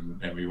went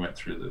and we went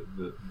through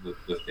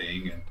the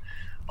thing, and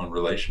on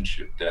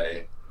relationship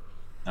day,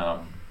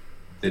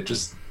 there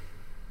just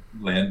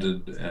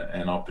landed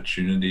an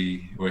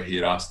opportunity where he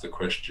had asked the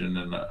question,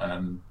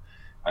 and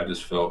I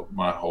just felt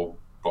my whole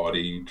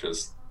body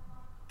just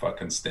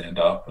fucking stand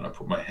up, and I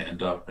put my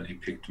hand up, and he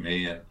picked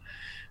me, and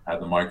I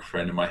had the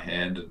microphone in my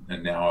hand,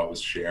 and now I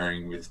was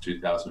sharing with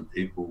 2,000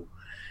 people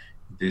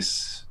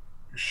this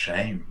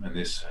shame and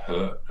this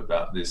hurt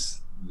about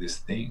this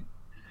thing.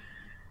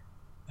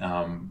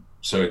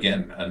 So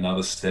again,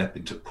 another step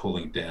into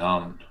pulling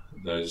down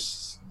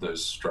those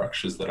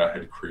structures that I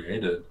had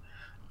created,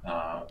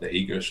 the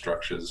ego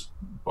structures,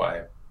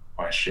 by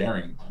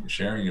sharing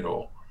it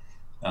all.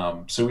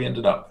 So we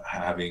ended up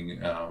having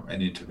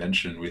an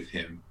intervention with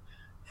him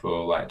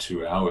for like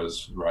 2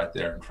 hours right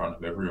there in front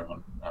of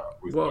everyone.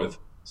 With both.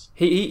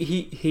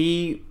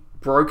 He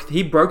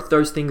broke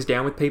those things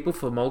down with people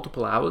for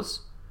multiple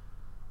hours.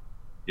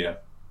 Yeah.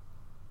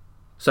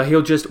 So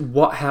he'll just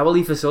how will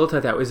he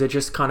facilitate that? Is it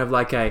just kind of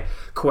like a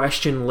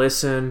question,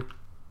 listen,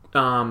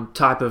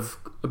 type of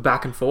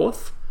back and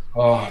forth?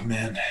 Oh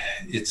man,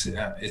 it's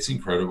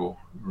incredible,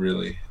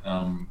 really.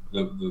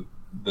 The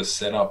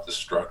setup, the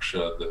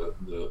structure,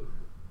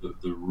 the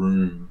the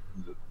room,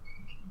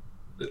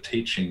 the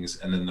teachings,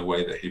 and then the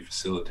way that he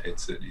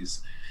facilitates it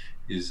is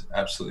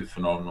absolutely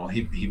phenomenal.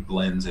 He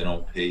blends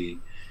NLP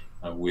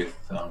with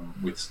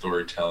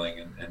storytelling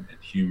and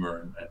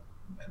humor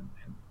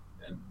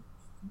and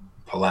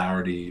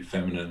polarity,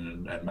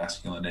 feminine and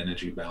masculine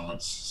energy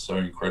balance so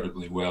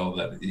incredibly well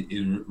that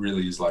it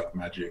really is like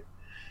magic.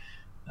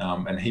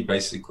 And he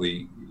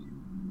basically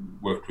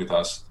worked with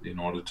us in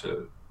order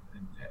to,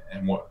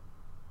 and what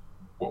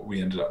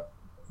we ended up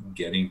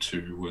getting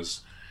to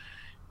was,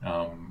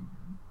 and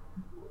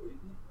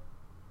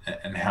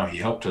how he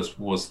helped us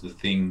was the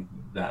thing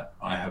that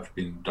I have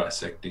been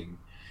dissecting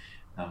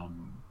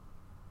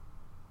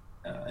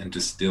and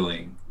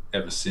distilling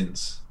ever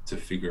since to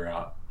figure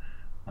out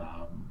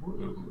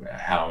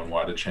how and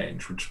why to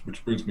change,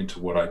 which brings me to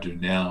what I do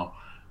now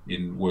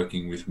in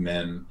working with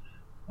men.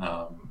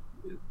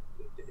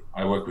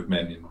 I work with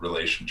men in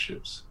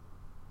relationships.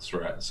 That's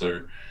right.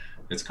 So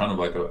it's kind of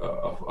like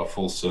a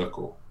full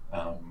circle.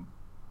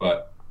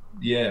 But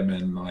yeah,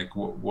 man, like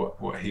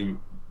what he,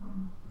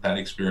 that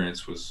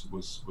experience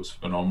was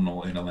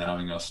phenomenal in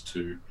allowing us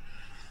to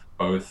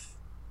both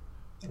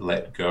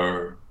let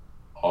go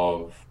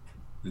of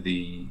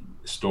the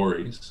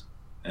stories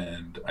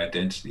and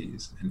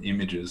identities and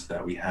images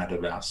that we had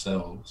of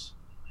ourselves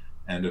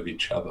and of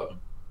each other,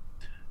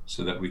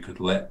 so that we could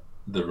let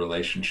the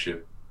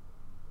relationship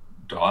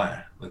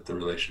die, let the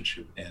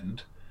relationship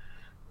end,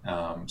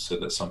 so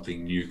that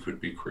something new could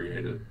be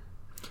created.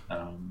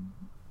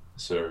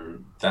 So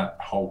that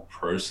whole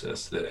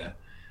process there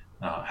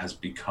has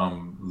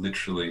become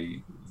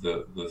literally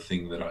the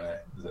thing that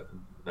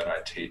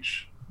I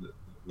teach,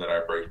 that I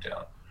break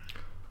down.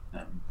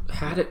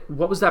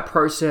 What was that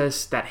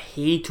process that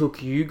he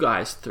took you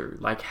guys through?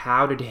 Like,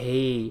 how did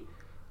he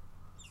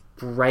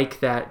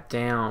break that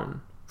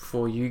down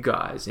for you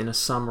guys in a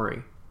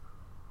summary?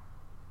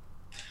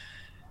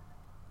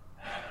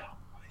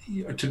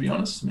 To be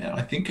honest, man,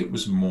 I think it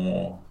was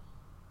more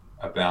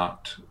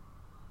about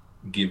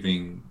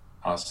giving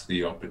us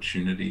the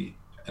opportunity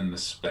and the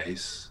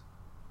space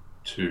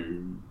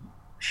to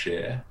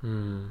share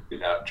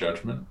without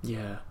judgment.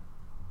 Yeah.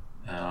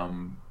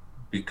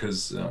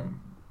 Because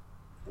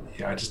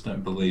I just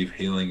don't believe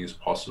healing is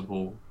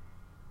possible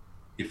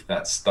if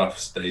that stuff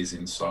stays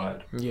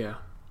inside. Yeah.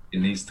 It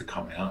needs to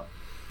come out.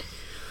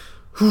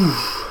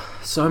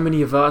 So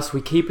many of us,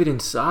 we keep it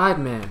inside,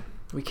 man.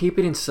 We keep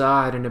it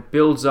inside, and it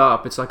builds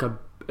up. It's like a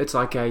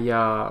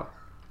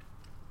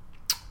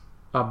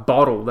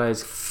bottle that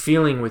is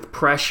filling with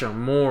pressure,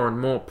 more and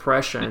more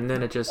pressure, and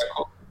then it just...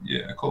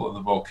 I call it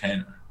the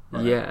volcano.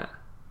 Right? Yeah.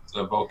 It's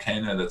a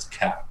volcano that's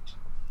capped.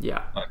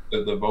 Yeah. Like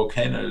the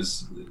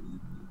volcanoes,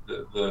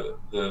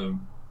 the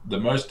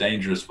most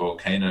dangerous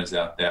volcanoes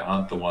out there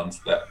aren't the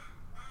ones that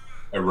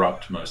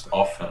erupt most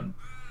often.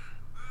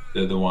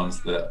 They're the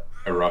ones that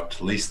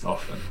erupt least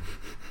often.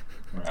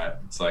 Right?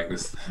 It's like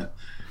this...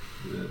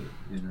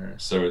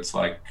 so it's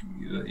like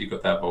you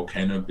got that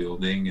volcano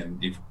building,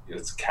 and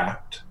it's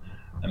capped,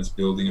 and it's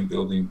building and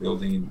building and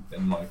building,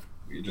 and like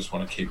you just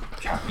want to keep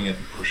capping it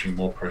and pushing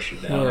more pressure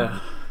down. Yeah. And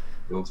it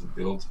builds and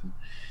builds,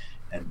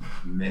 and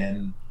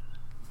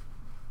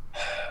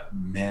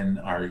men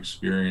are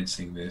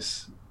experiencing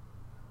this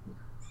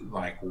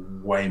like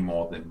way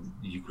more than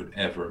you could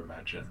ever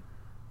imagine.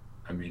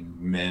 I mean,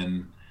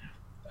 men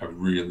are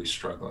really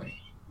struggling,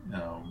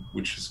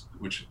 which is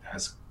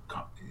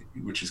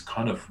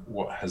kind of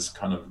what has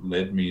kind of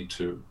led me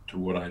to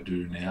what I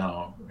do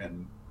now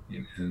and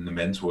in the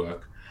men's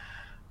work,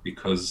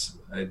 because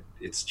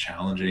it's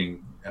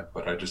challenging,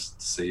 but I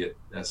just see it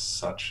as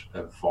such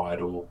a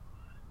vital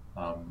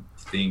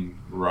thing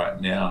right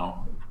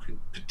now,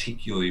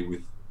 particularly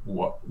with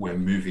what we're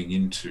moving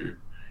into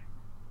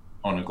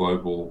on a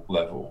global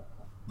level.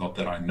 Not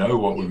that I know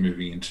what we're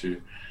moving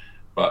into,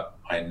 but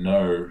I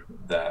know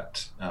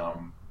that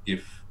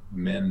if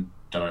men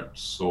don't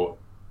sort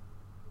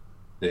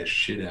their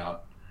shit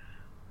out,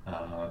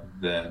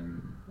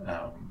 then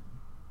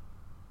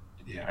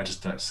I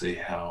just don't see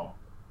how.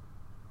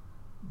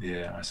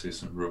 I see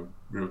some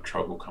real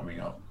trouble coming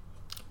up.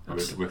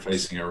 We're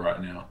facing it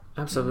right now.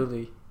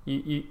 Absolutely.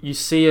 You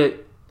see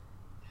it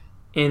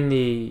in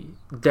the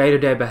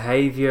day-to-day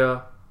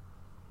behavior.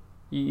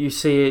 You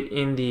see it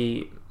in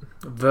the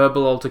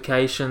verbal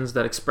altercations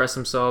that express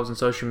themselves on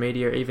social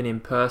media, even in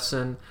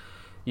person.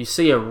 You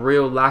see a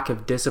real lack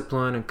of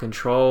discipline and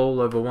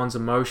control over one's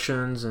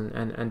emotions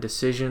and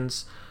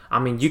decisions. I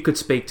mean, you could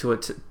speak to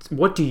it.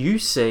 What do you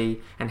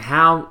see, and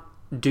how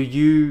do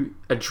you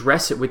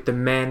address it with the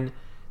men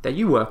that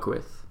you work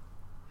with?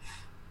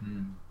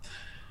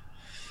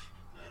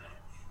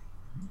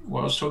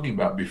 Well, I was talking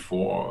about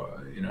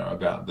before,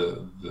 about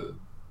the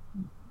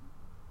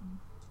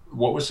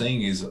what we're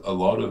seeing is a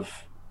lot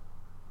of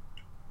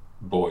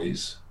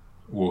boys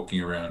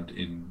walking around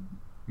in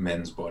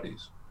men's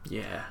bodies.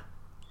 Yeah.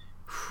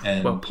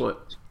 And well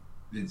put.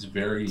 It's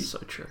very so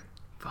true.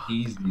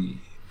 Easy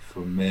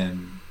for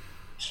men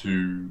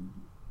to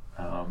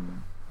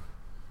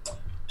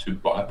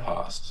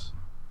bypass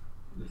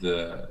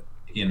the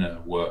inner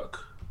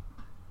work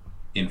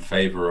in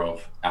favor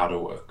of outer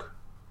work,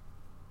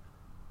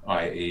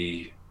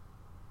 i.e.,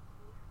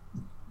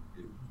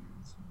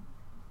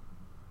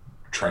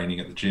 training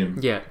at the gym.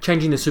 Yeah,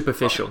 changing the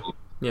superficial.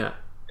 Yeah.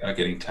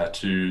 Getting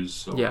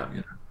tattoos, or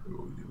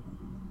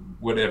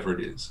whatever it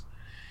is.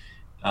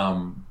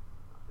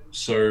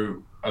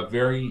 So a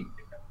very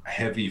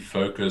heavy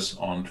focus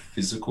on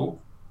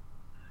physical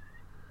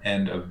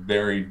and a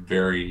very,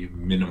 very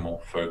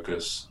minimal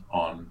focus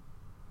on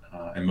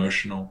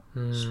emotional,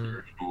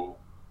 spiritual,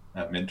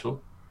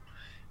 mental,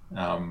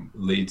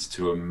 leads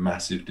to a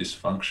massive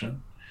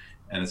dysfunction.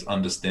 And it's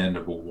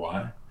understandable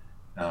why,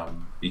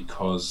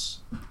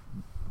 because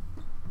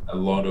a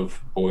lot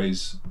of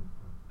boys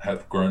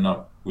have grown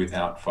up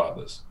without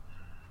fathers,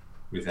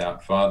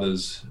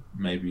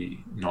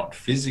 maybe not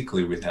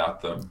physically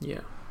without them,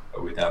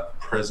 but without the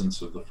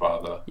presence of the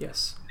father.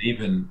 Yes.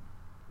 Even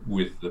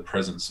with the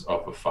presence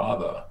of a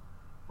father,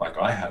 like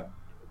I had,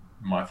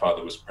 my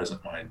father was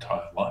present my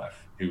entire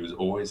life. He was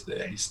always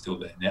there. He's still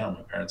there now.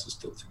 My parents are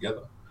still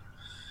together.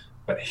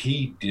 But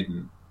he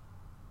didn't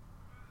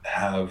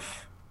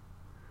have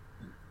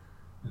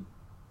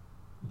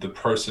the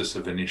process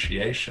of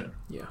initiation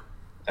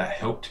that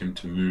helped him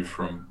to move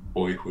from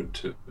boyhood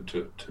to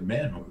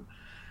manhood.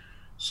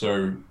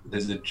 So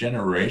there's a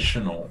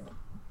generational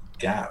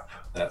gap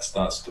that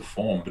starts to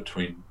form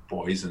between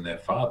boys and their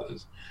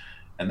fathers,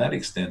 and that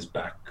extends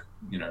back,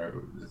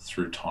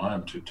 through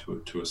time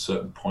to a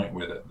certain point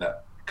where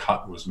that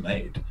cut was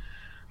made.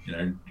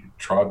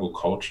 Tribal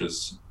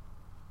cultures,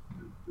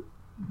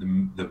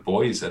 the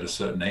boys at a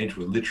certain age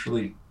were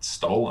literally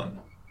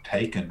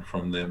taken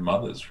from their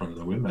mothers, from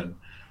the women,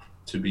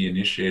 to be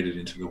initiated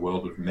into the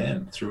world of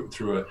men through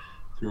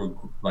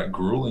like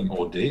grueling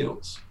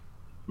ordeals,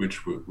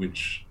 which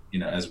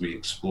as we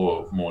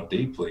explore more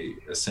deeply,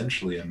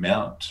 essentially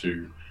amount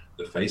to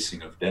the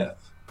facing of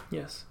death.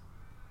 Yes.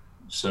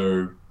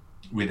 So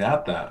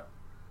without that,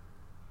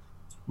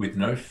 with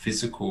no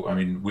physical,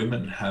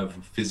 women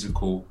have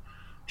physical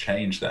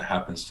change that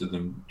happens to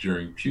them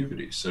during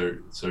puberty. So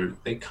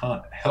they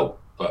can't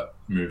help but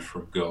move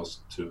from girls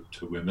to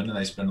women, and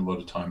they spend a lot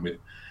of time with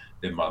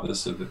their mothers,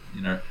 so that,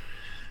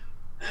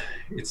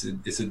 it's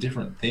a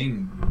different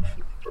thing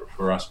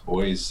for us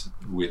boys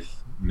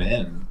with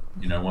men.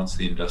 Once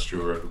the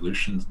Industrial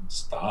Revolution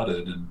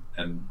started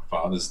and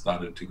fathers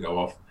started to go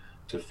off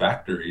to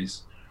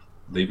factories,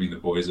 leaving the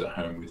boys at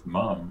home with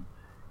mum,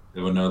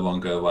 there were no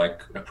longer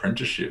like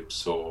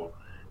apprenticeships or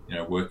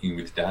working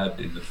with dad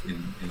in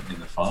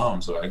the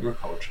farms or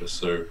agriculture.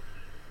 So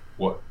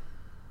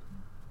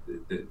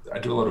I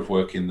do a lot of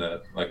work in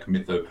the like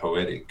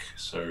mythopoetic,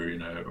 so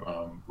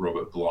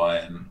Robert Bly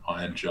and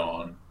Iron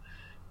John,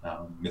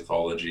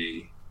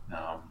 mythology,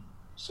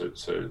 so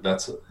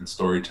that's in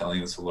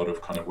storytelling. That's a lot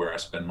of kind of where I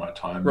spend my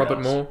time.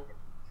 Robert Moore.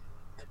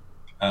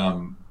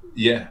 And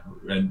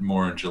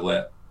Moore and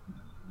Gillette,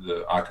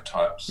 the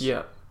archetypes.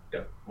 Yeah,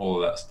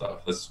 all of that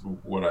stuff. That's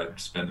what I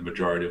spend the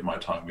majority of my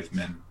time with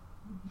men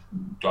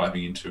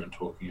diving into and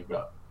talking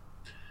about.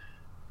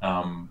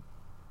 And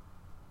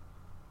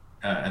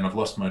I've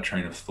lost my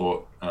train of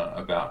thought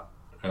about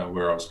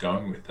where I was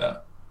going with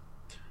that.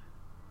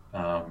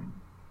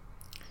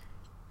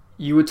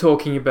 You were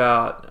talking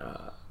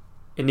about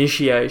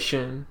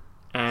initiation,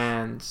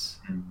 and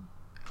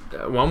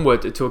one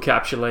word to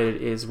encapsulate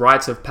it is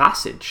rites of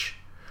passage.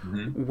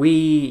 Mm-hmm.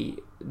 We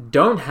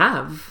don't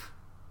have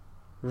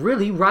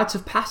really rites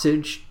of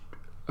passage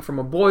from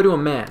a boy to a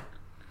man,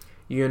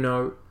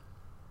 and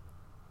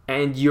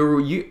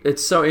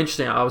it's so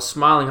interesting. I was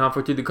smiling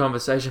halfway through the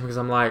conversation because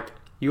I'm like,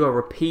 you are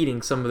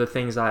repeating some of the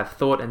things I have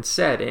thought and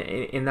said.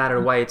 In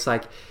that way, it's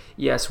like,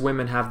 yes,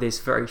 women have this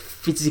very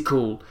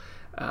physical,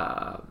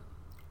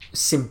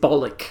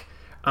 symbolic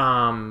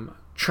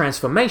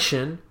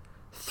transformation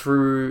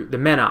through the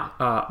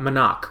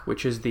menarche,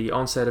 which is the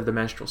onset of the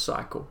menstrual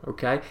cycle.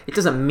 Okay, it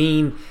doesn't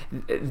mean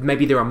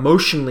maybe they're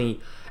emotionally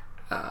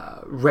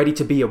ready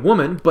to be a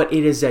woman, but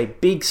it is a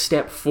big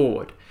step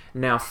forward.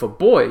 Now, for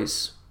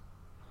boys,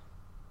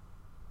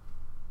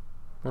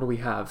 what do we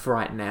have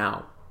right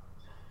now?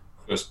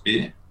 First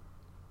beer.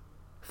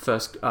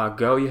 First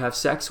girl you have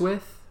sex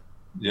with.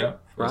 Yeah.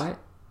 Right.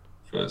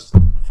 First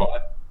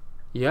fight.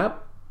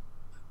 Yep.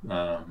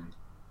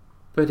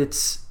 But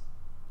it's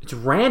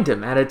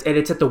random, and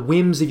it's at the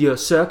whims of your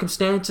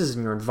circumstances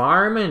and your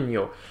environment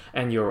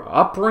and your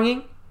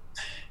upbringing.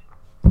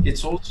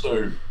 It's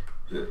also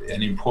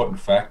an important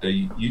factor.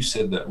 You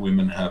said that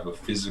women have a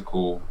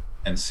physical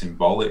and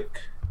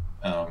symbolic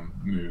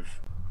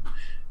move,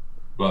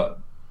 but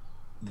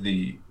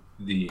the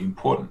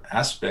important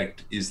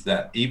aspect is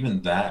that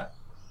even that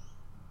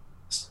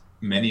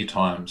many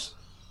times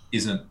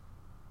isn't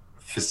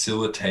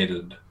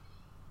facilitated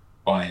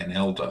by an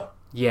elder.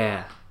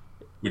 Yeah.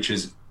 Which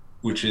is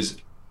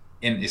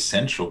an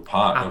essential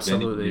part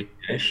Absolutely. of any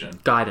initiation.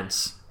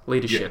 Guidance,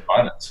 leadership. Yeah,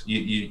 guidance.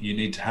 You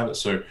need to have it.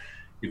 So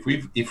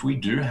if we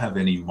do have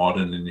any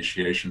modern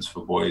initiations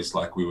for boys,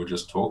 like we were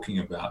just talking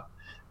about,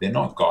 they're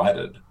not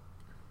guided.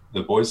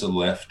 The boys are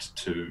left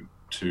to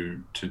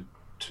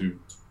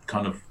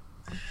kind of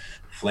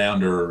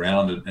flounder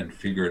around and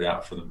figure it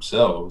out for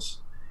themselves.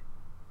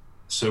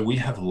 So we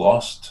have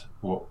lost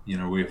what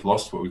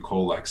we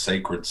call like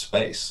sacred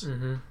space.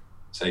 Mm-hmm.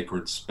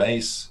 Sacred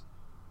space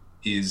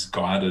is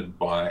guided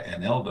by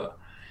an elder,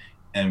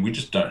 and we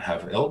just don't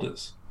have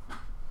elders.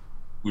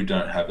 We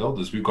don't have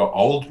elders. We've got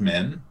old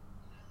men,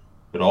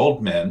 but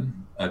old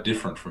men are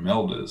different from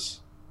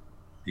elders,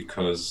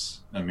 because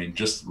I mean,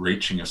 just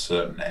reaching a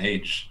certain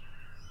age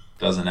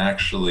doesn't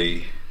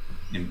actually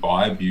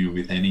imbibe you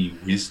with any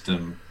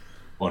wisdom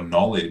or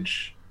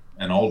knowledge.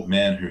 An old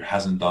man who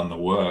hasn't done the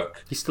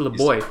work, he's still a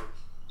boy,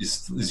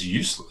 is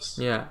useless.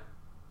 Yeah,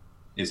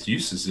 it's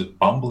useless. It's a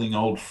bumbling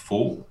old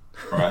fool,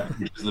 right?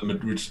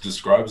 which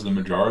describes the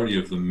majority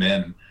of the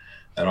men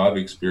that I've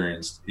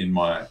experienced in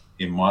my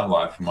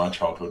life, in my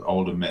childhood.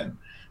 Older men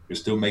who are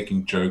still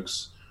making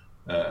jokes,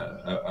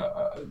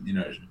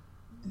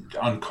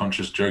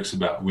 unconscious jokes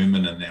about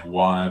women and their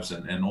wives,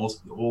 and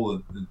all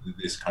of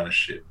this kind of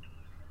shit,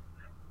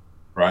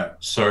 right?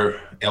 So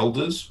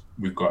elders,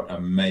 we've got a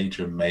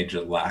major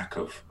lack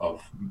of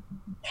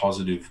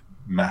positive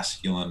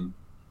masculine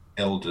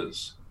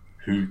elders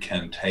who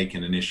can take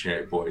and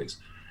initiate boys,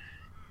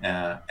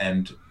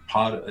 and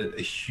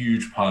a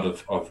huge part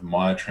of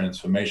my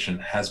transformation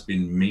has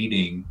been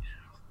meeting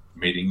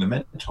the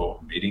mentor,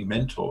 meeting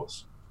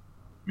mentors,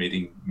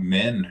 meeting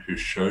men who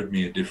showed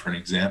me a different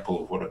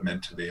example of what it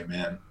meant to be a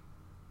man.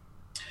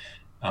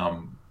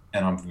 And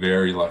I'm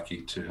very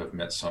lucky to have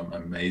met some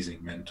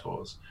amazing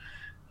mentors.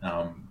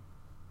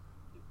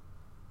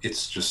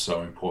 It's just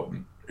so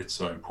important. It's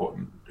so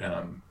important.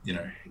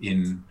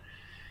 In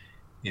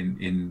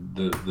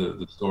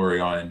the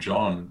story Iron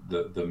John,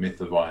 the myth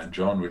of Iron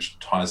John, which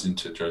ties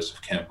into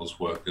Joseph Campbell's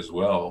work as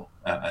well,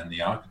 and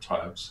the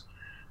archetypes,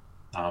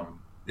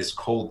 is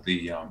called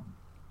the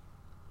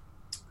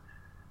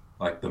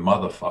like the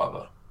mother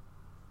father.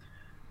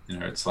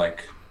 It's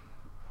like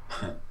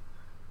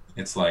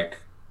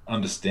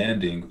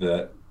understanding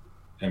that,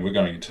 and we're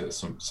going into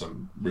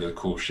some really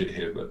cool shit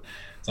here, but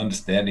it's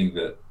understanding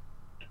that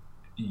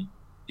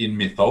in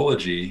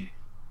mythology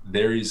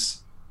there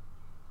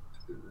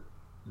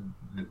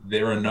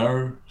are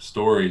no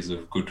stories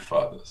of good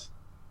fathers.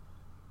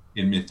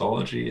 In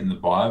mythology, in the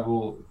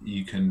Bible,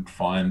 you can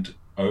find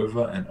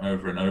over and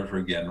over and over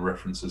again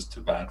references to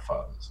bad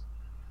fathers.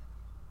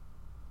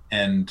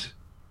 And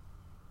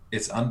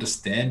it's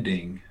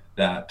understanding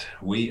that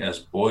we as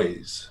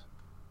boys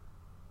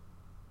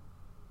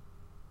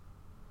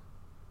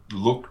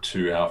look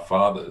to our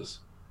fathers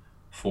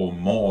for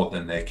more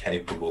than they're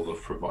capable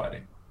of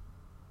providing.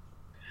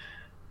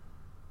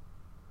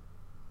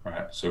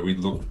 Right? So we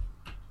look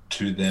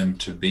to them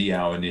to be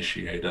our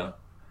initiator,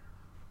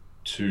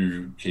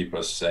 to keep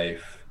us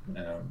safe,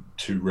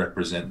 to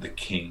represent the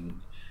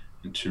king,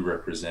 and to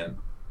represent,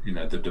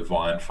 the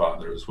divine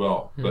father as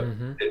well. But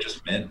they're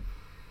just men.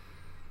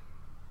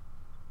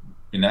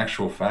 In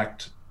actual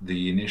fact,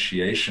 the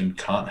initiation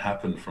can't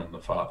happen from the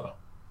father.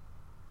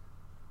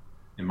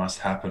 It must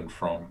happen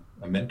from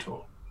a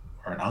mentor,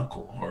 or an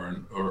uncle,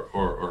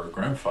 or a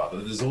grandfather.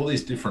 There's all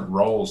these different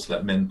roles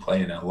that men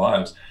play in our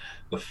lives.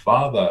 The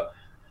father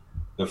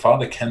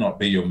cannot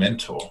be your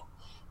mentor.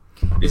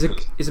 Is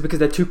it because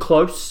they're too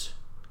close?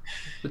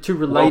 They're too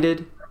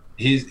related? Well,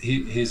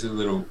 here's a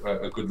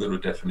good little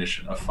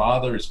definition. A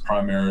father is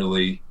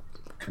primarily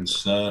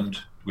concerned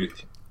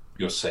with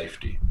your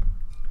safety.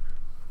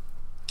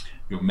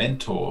 Your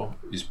mentor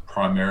is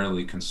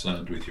primarily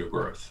concerned with your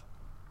growth.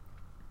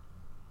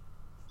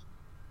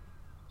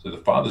 So the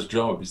father's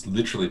job is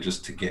literally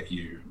just to get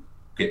you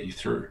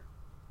through.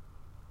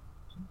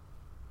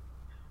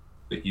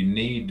 But you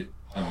need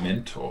a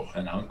mentor,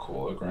 an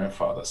uncle, a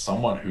grandfather,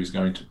 someone who's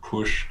going to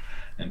push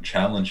and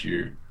challenge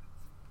you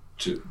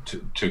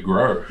to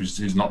grow,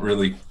 who's not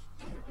really,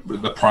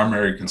 the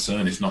primary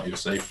concern is not your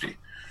safety.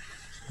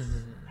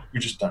 We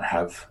just don't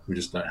have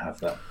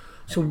that.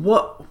 So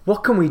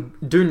what can we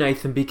do,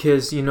 Nathan?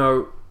 Because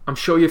I'm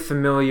sure you're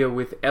familiar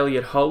with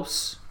Elliot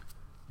Hulse.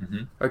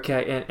 Mm-hmm.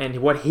 Okay, and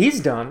what he's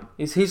done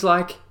is he's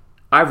like,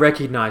 I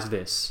recognize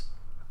this.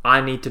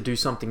 I need to do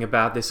something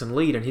about this and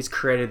lead. And he's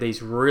created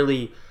these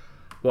really,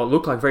 what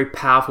look like very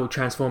powerful,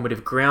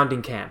 transformative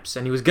grounding camps.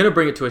 And he was going to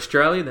bring it to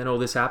Australia. Then all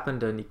this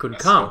happened and he couldn't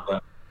come.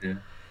 Yeah.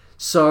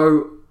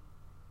 So,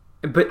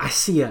 but I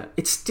see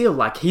it's still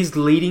like he's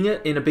leading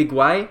it in a big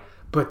way,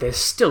 but there's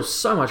still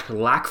so much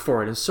lack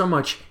for it and so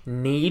much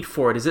need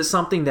for it. Is it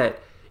something that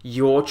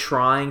you're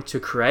trying to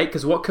create?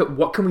 Because what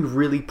can we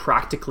really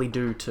practically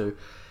do to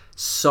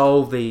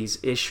solve these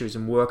issues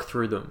and work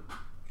through them?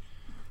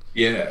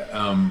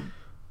 Yeah,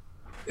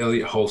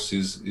 Elliot Hulse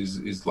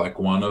is like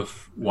one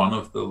of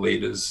the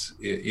leaders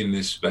in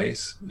this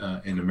space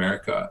in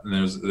America,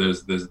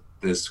 and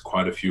there's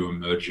quite a few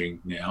emerging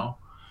now.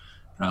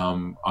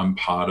 I'm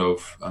part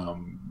of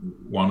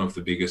one of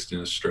the biggest in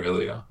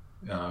Australia,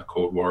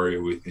 called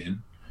Warrior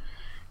Within,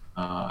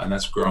 and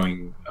that's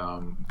growing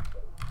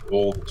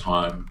all the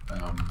time.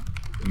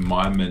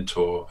 My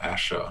mentor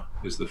Asher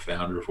is the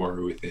founder of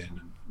Warrior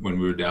Within. When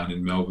we were down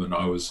in Melbourne,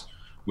 I was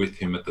with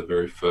him at the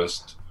very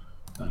first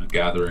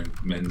gathering,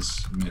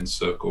 men's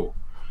circle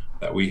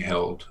that we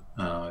held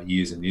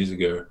years and years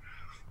ago,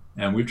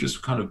 and we've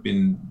just kind of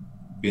been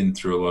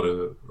through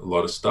a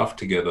lot of stuff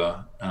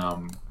together.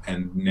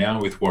 And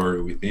now with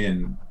Warrior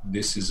Within,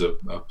 this is a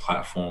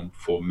platform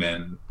for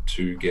men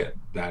to get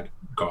that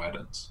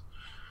guidance.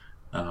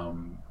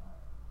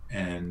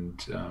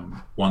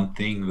 One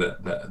thing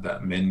that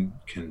men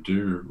can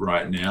do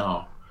right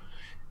now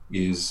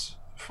is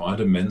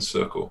find a men's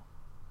circle.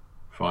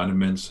 Join a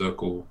men's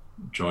circle.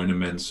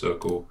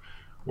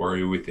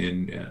 Warrior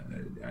Within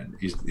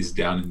is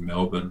down in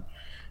Melbourne.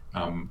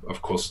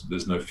 Of course,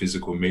 there's no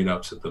physical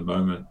meetups at the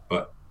moment,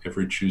 but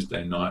every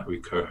Tuesday night we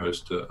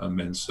co-host a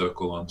men's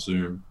circle on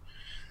Zoom.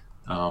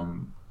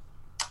 And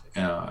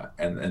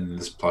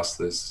there's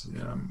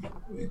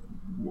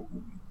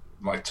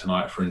like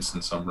tonight, for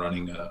instance, I'm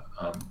running a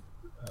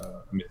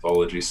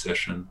mythology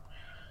session.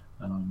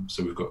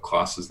 So we've got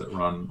classes that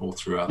run all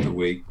throughout the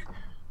week.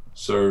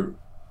 So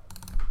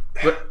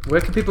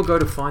where can people go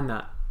to find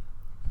that?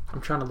 I'm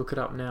trying to look it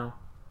up now.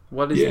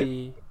 What is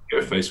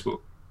go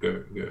Facebook.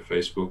 Go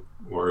Facebook,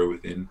 Warrior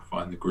Within,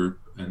 find the group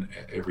and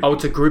everything. Oh,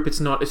 it's a group. It's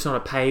not a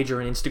page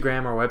or an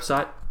Instagram or a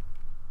website.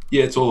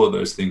 Yeah, it's all of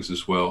those things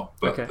as well.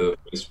 But okay. The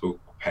Facebook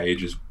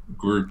page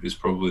group is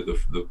probably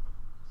the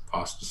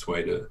fastest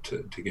way to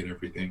get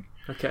everything.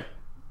 Okay.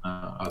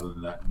 Other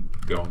than that,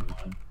 go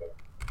online.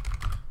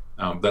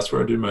 That's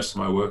where I do most of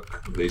my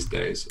work these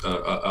days,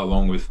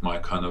 along with my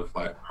kind of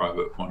like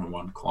private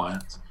one-on-one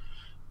clients.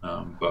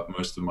 But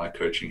most of my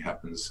coaching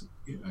happens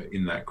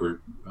in that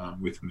group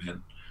with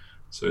men.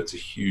 So it's a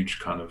huge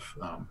kind of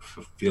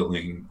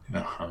fulfilling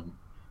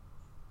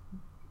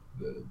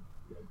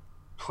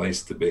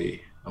place to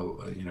be,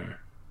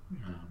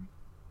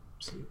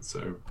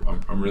 So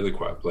I'm really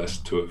quite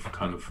blessed to have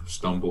kind of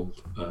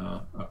stumbled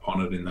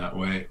upon it in that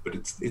way. But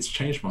it's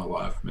changed my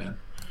life, man.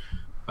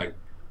 Like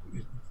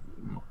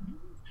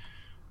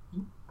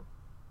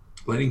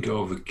letting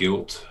go of the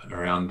guilt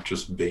around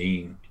just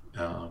being,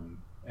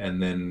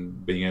 and then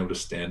being able to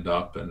stand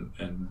up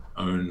and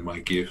own my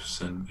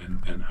gifts and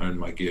hone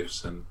my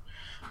gifts and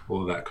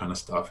all of that kind of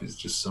stuff is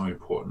just so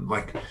important.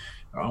 Like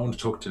I want to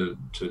talk to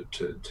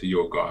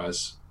your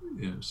guys,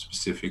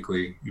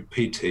 specifically your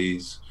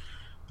PTs,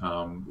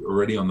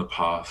 already on the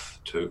path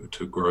to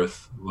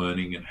growth,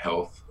 learning and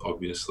health,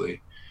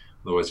 obviously,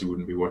 otherwise you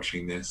wouldn't be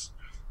watching this.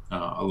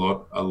 A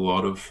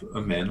lot of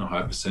men, a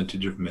high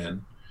percentage of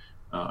men,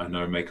 I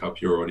know make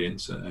up your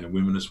audience and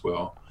women as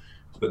well.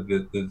 But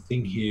the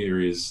thing here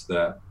is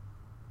that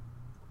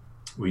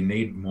we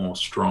need more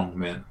strong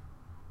men,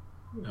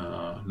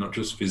 not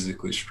just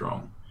physically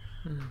strong,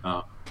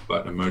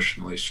 but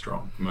emotionally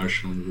strong,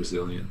 emotionally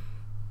resilient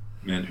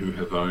men who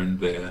have owned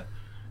their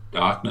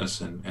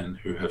darkness and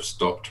who have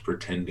stopped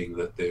pretending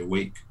that they're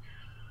weak.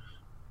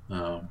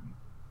 A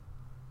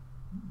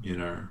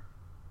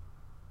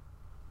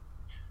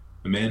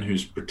man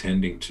who's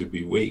pretending to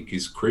be weak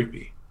is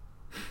creepy.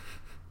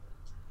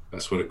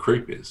 That's what a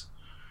creep is.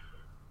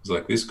 It's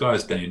like, this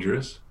guy's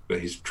dangerous, but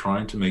he's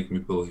trying to make me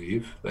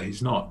believe that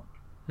he's not.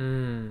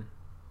 And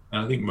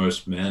I think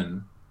most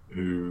men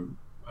who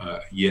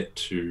are yet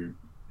to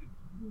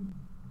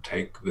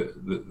take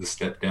the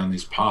step down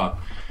this path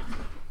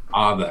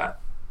are that.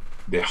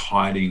 They're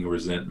hiding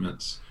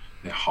resentments.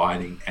 They're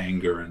hiding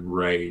anger and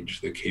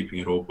rage. They're keeping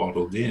it all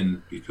bottled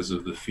in because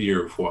of the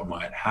fear of what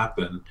might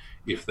happen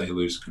if they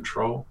lose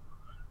control,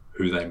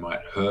 who they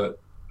might hurt,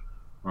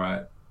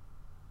 right?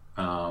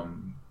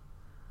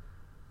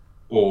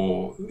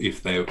 Or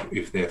if they're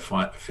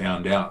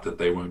found out that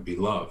they won't be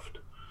loved.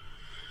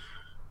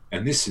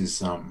 And this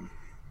is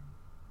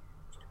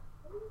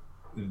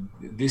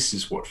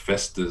what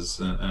festers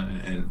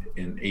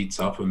and eats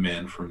up a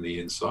man from the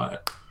inside,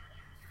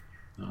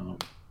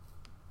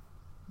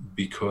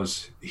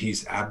 because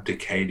he's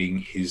abdicating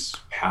his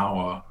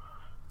power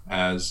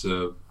as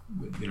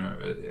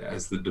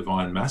as the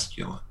divine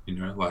masculine,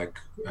 like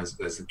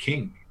as a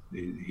king.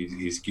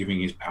 He's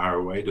giving his power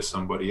away to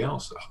somebody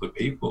else, other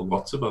people,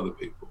 lots of other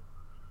people.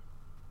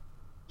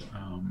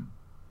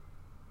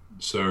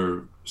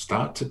 So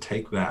start to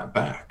take that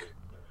back,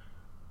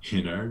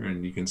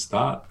 and you can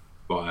start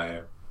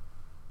by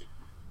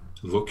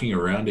looking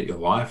around at your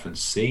life and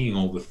seeing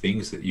all the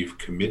things that you've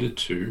committed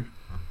to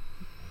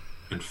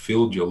and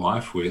filled your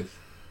life with.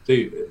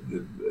 See,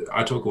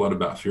 I talk a lot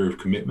about fear of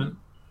commitment.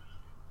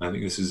 I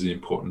think this is an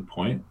important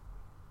point.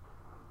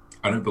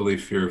 I don't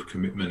believe fear of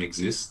commitment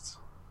exists.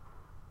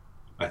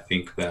 I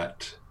think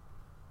that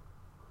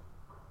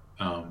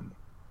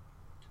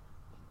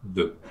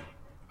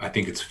I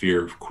think it's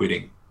fear of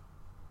quitting.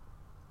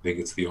 I think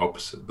it's the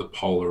opposite, the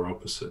polar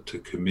opposite. To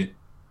commit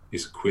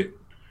is quit.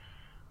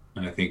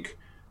 And I think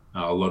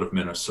a lot of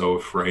men are so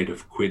afraid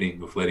of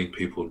quitting, of letting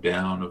people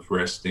down, of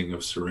resting,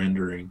 of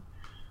surrendering,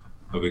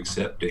 of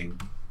accepting,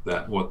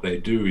 that what they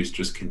do is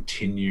just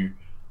continue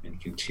and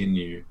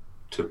continue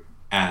to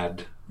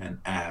add and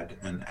add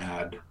and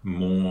add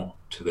more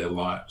to their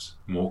lives,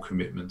 more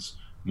commitments,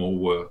 more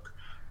work,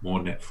 more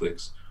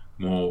Netflix,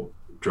 more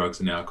drugs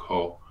and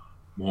alcohol,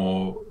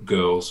 more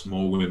girls,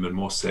 more women,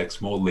 more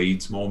sex, more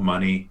leads, more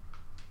money,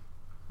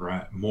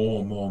 right?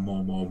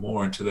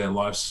 More into their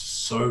lives,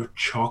 so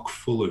chock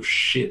full of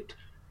shit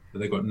that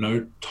they got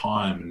no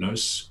time, no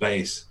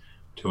space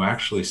to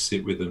actually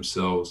sit with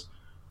themselves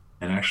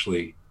and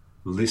actually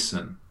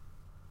listen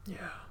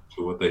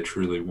to what they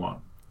truly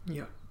want.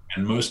 Yeah.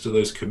 And most of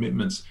those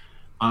commitments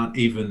aren't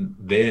even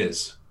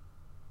theirs.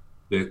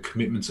 They're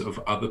commitments of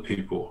other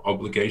people,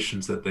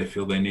 obligations that they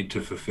feel they need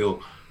to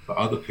fulfill for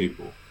other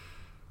people.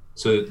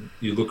 So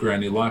you look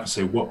around your life and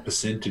say, what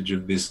percentage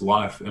of this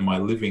life am I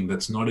living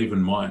that's not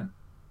even mine?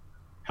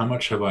 How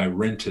much have I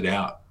rented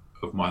out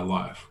of my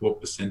life? What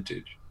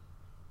percentage?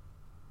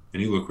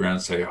 And you look around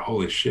and say,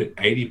 holy shit,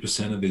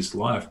 80% of this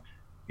life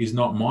is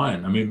not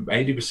mine. I mean,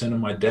 80% of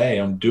my day,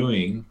 I'm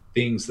doing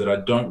things that I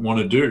don't want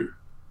to do.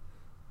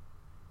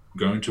 I'm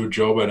going to a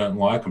job I don't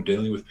like. I'm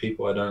dealing with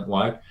people I don't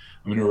like.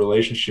 I'm in a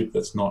relationship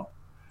that's not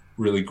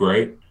really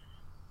great,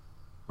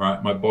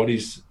 right? My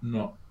body's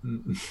not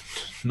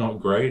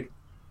great.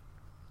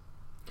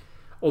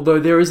 Although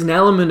there is an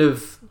element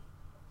of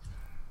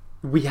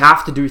we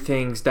have to do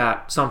things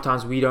that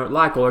sometimes we don't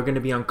like or are going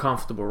to be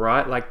uncomfortable,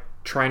 right? Like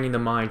training the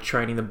mind,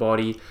 training the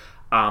body,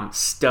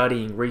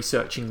 studying,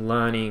 researching,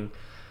 learning,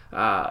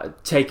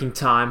 taking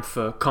time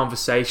for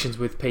conversations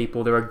with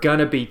people. There are going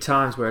to be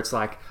times where it's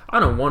like, I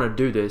don't want to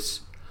do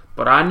this,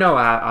 but I know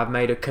I've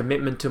made a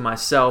commitment to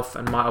myself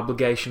and my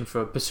obligation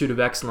for pursuit of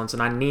excellence,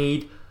 and I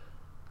need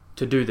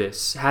to do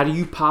this. How do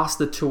you pass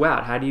the two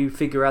out? How do you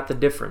figure out the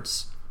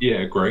difference?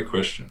 Yeah, great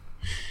question.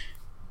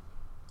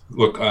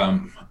 Look,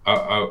 I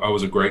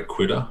was a great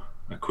quitter.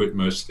 I quit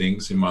most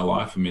things in my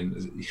life. I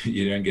mean,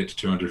 you don't get to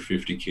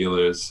 250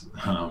 kilos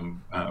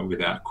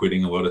without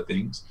quitting a lot of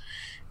things.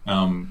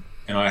 And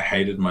I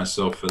hated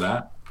myself for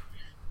that.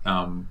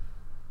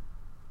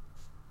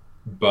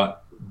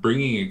 But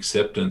bringing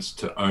acceptance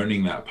to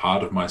owning that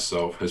part of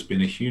myself has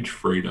been a huge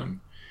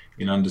freedom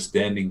in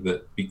understanding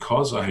that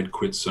because I had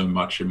quit so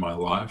much in my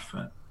life,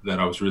 that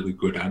I was really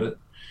good at it.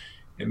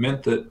 It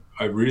meant that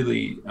I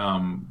really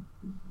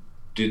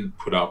didn't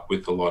put up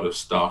with a lot of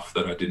stuff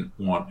that I didn't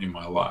want in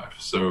my life.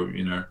 So,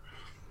 you know,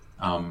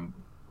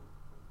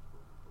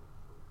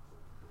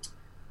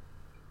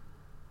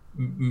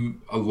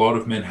 a lot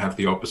of men have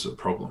the opposite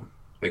problem.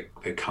 They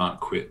can't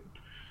quit.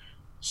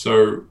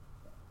 So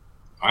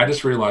I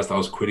just realized I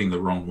was quitting the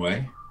wrong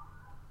way.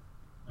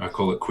 I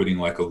call it quitting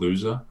like a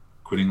loser.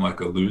 Quitting like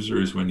a loser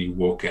is when you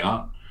walk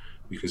out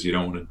because you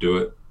don't want to do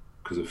it,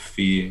 because of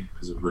fear,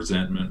 because of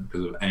resentment,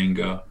 because of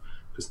anger,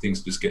 because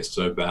things just get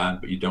so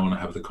bad, but you don't want to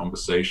have the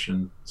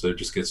conversation. So it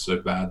just gets so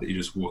bad that you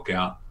just walk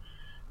out,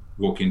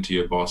 walk into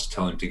your boss,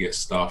 tell him to get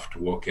stuffed,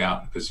 walk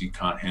out because you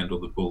can't handle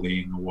the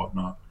bullying or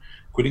whatnot.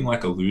 Quitting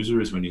like a loser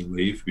is when you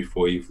leave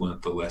before you've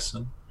learned the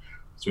lesson.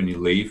 It's when you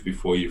leave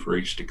before you've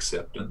reached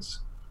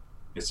acceptance.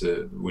 It's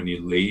when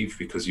you leave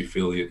because you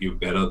feel you're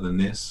better than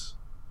this,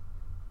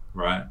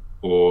 right?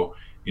 Or,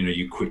 you know,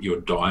 you quit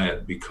your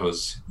diet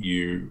because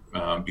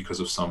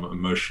of some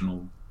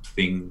emotional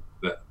thing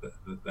that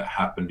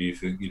happened. You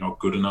think you're not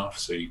good enough,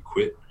 so you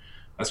quit.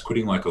 That's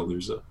quitting like a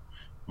loser.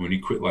 And when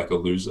you quit like a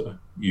loser,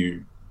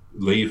 you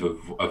leave.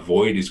 A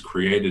void is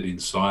created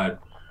inside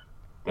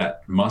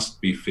that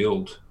must be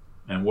filled.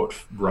 And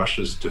what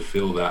rushes to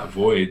fill that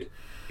void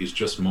is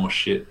just more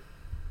shit,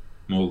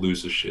 more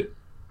loser shit.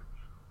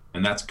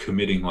 And that's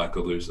committing like a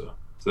loser.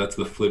 So that's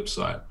the flip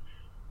side,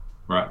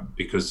 right?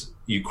 Because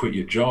you quit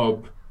your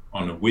job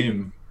on a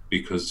whim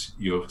because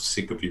you're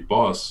sick of your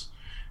boss.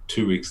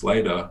 2 weeks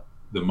later,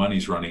 the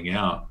money's running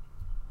out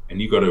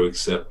and you got to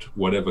accept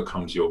whatever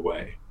comes your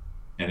way.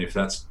 And if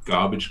that's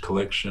garbage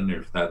collection,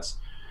 or if that's,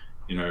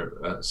 you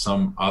know,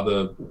 some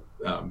other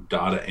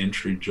data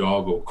entry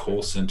job or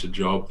call center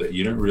job that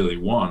you don't really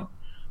want,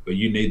 but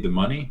you need the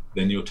money,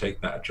 then you'll take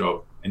that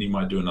job and you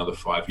might do another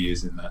 5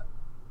 years in that.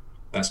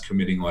 That's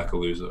committing like a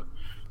loser.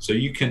 So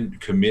you can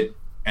commit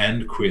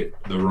and quit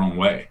the wrong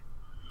way.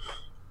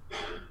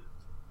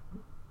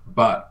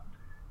 But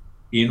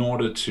in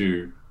order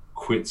to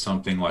quit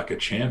something like a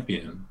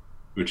champion,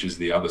 which is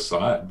the other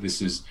side,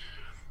 this is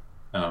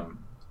the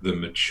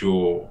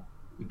mature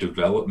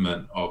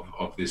development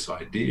of this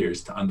idea,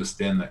 is to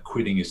understand that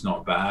quitting is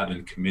not bad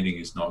and committing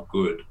is not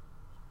good,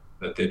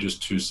 that they're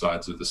just two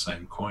sides of the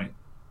same coin.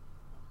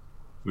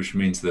 Which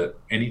means that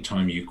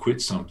anytime you quit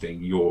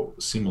something, you're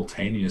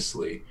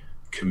simultaneously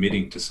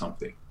committing to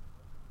something.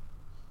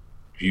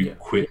 If you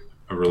quit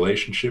a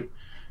relationship,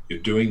 you're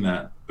doing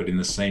that, but in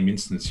the same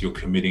instance, you're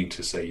committing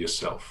to, say,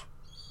 yourself.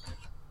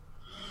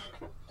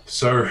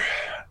 So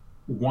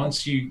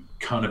once you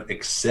kind of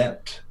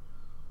accept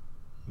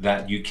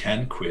that you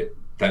can quit,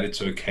 that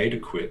it's okay to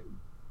quit,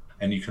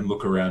 and you can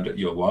look around at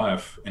your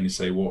life and you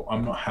say, well,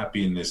 I'm not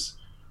happy in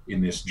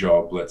this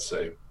job, let's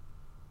say.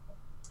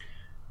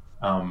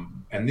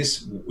 And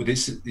this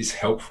is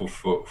helpful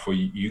for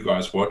you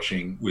guys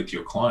watching with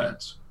your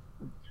clients,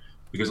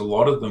 because a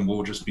lot of them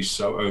will just be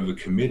so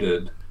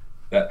overcommitted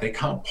that they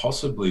can't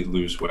possibly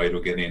lose weight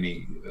or get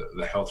any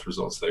the health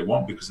results they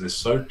want because they're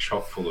so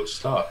chock full of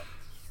stuff.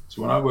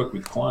 So when I work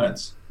with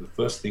clients, the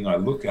first thing I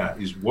look at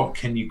is, what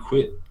can you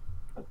quit?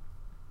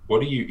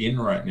 What are you in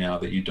right now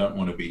that you don't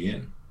want to be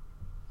in?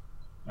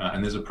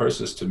 And there's a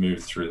process to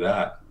move through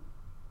that.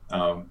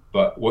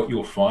 But what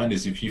you'll find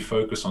is, if you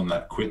focus on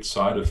that quit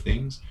side of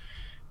things,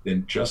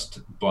 then just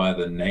by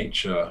the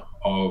nature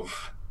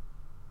of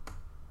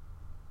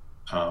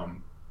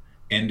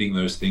ending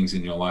those things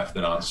in your life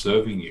that aren't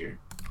serving you,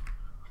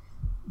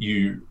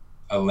 you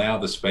allow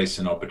the space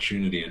and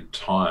opportunity and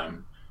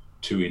time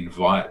to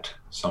invite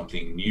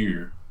something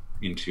new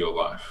into your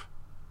life.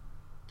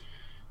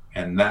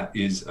 And that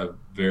is a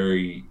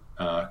very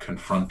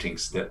confronting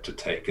step to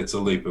take. It's a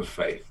leap of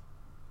faith.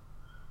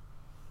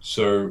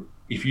 So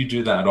if you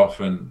do that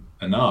often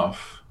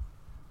enough,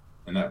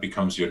 and that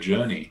becomes your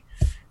journey,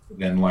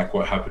 then, like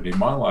what happened in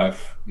my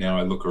life, now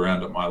I look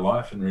around at my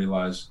life and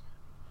realize,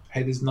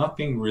 hey, there's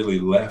nothing really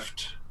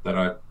left that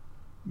I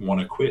want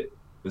to quit.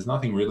 There's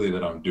nothing really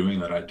that I'm doing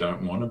that I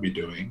don't want to be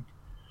doing.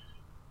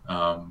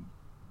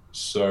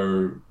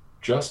 So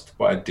just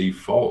by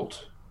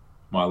default,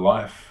 my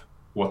life,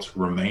 what's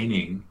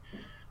remaining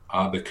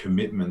are the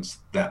commitments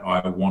that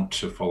I want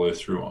to follow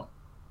through on.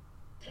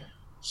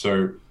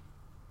 So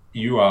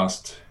you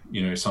asked,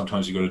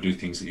 sometimes you got to do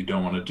things that you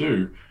don't want to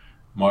do.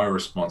 My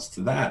response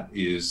to that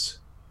is,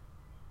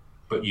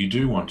 but you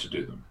do want to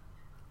do them.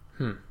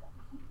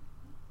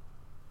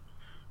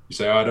 You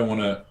say, I don't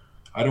want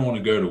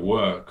to go to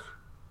work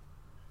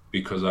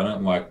because I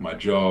don't like my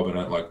job, I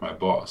don't like my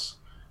boss.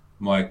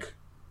 I'm like,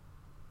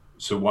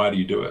 so why do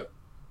you do it?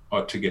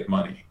 Oh, to get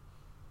money.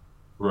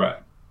 Right.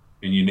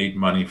 And you need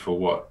money for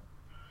what?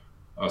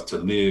 To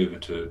live,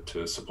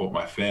 to support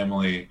my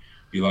family.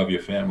 You love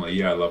your family.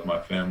 Yeah, I love my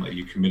family.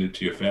 You committed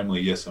to your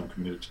family. Yes, I'm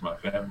committed to my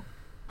family.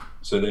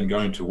 So then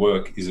going to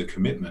work is a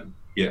commitment.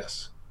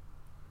 Yes.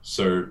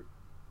 So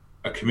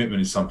a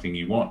commitment is something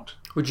you want.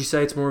 Would you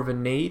say it's more of a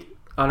need?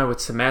 I know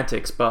it's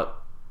semantics, but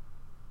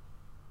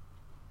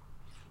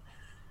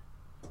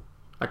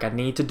like, I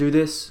need to do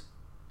this.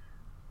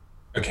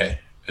 Okay.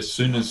 As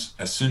soon as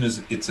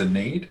it's a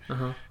need,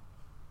 all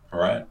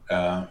right.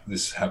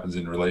 This happens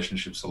in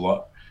relationships a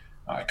lot.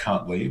 I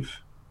can't leave,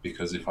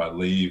 because if I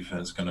leave,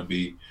 it's going to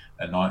be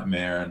a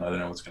nightmare and I don't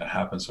know what's going to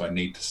happen. So I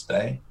need to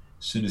stay.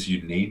 As soon as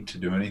you need to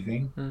do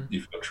anything,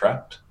 you feel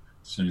trapped.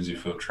 As soon as you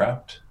feel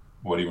trapped,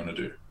 what do you want to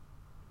do?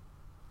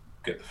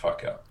 Get the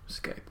fuck out.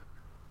 Escape.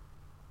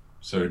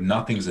 So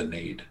nothing's a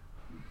need.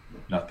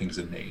 Nothing's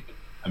a need.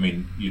 I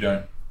mean, you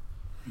don't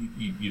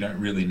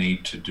really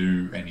need to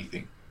do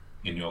anything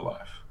in your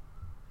life,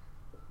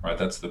 right?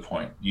 That's the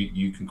point.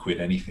 You can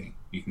quit anything.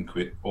 You can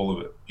quit all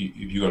of it.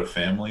 If you've got a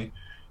family,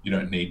 you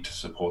don't need to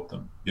support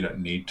them. You don't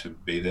need to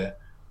be there.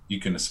 You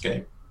can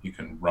escape. You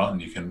can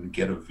run. You can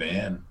get a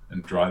van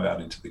and drive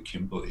out into the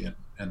Kimberley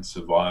and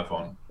survive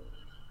on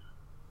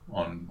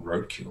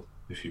roadkill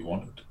if you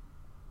wanted.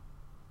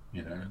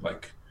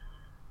 Like.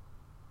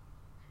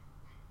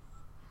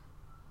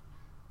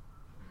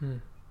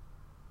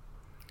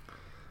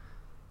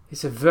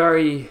 It's a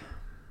very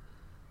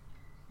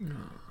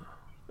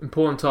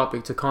important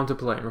topic to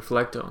contemplate and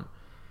reflect on.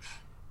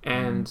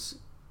 And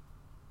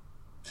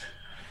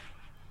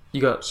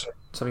you got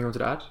something you wanted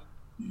to add?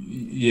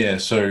 Yeah.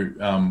 So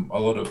a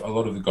lot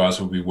of the guys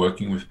will be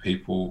working with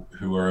people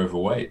who are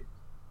overweight.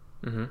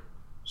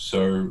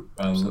 So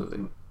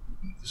Absolutely.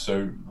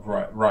 So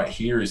right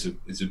here is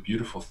a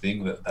beautiful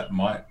thing that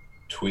might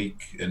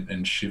tweak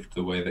and shift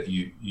the way that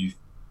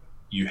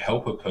you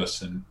help a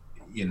person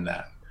in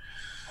that.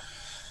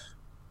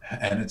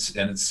 And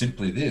it's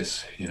simply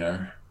this,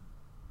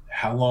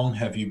 how long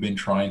have you been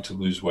trying to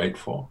lose weight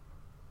for?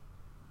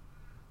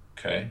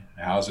 Okay.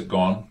 How's it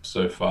gone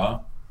so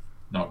far?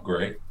 Not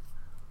great.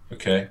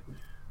 Okay.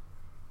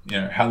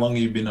 How long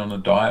have you been on a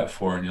diet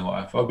for in your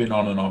life? I've been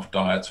on and off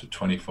diets for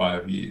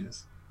 25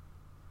 years.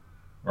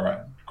 All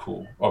right,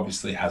 cool.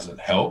 Obviously hasn't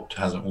helped,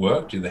 hasn't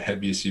worked. You're the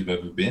heaviest you've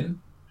ever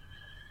been.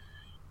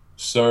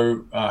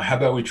 So how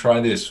about we try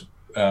this?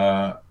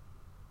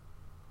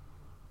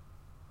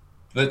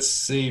 Let's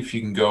see if you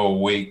can go a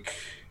week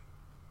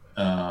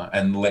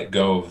and let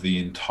go of the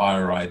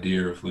entire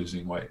idea of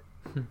losing weight.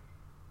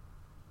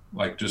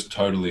 Like, just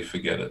totally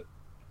forget it.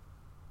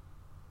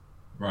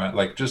 Right?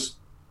 Like,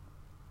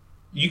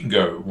 you can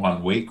go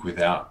 1 week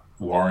without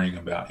worrying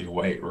about your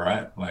weight,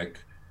 right? Like,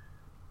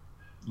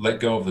 let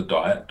go of the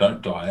diet,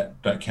 don't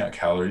count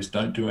calories,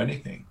 don't do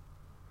anything.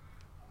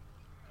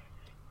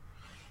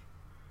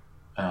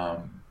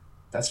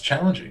 That's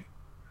challenging.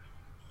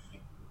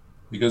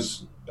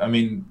 Because, I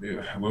mean,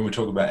 when we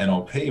talk about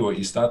NLP, what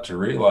you start to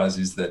realize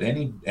is that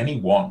any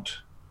want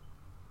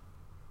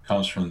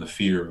comes from the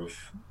fear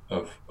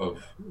of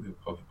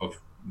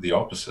the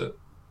opposite.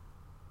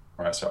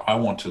 Right? So I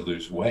want to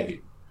lose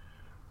weight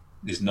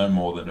is no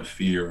more than a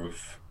fear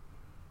of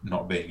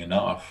not being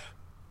enough,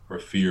 or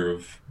a fear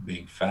of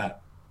being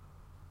fat.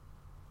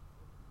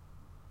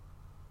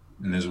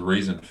 And there's a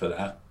reason for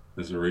that.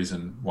 There's a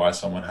reason why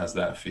someone has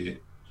that fear.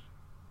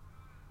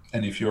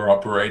 And if you're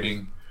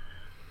operating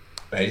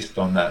based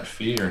on that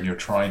fear and you're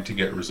trying to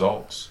get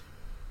results,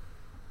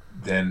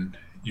 then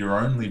you're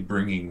only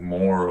bringing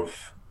more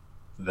of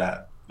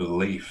that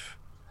belief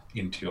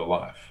into your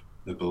life.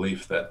 The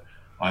belief that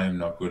I am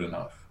not good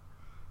enough,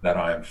 that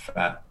I am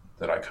fat,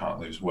 that I can't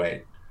lose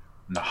weight.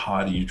 And the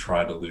harder you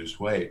try to lose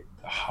weight,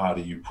 the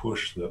harder you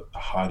push, the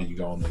harder you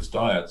go on those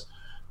diets,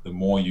 the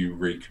more you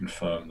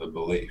reconfirm the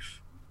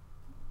belief.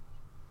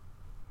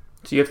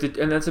 So you have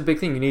to, and that's a big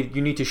thing.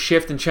 You need to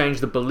shift and change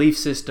the belief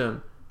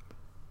system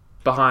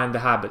behind the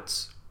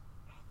habits.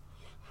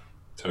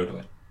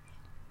 Totally.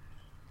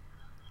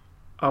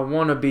 I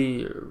want to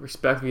be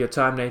respectful of your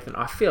time, Nathan.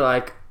 I feel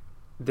like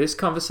this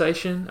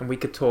conversation, and we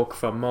could talk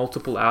for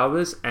multiple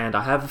hours, and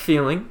I have a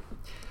feeling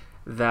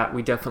that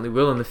we definitely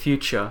will in the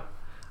future.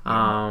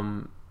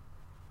 And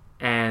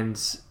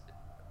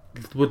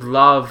would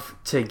love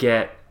to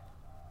get,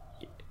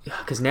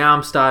 because now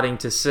I'm starting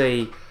to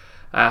see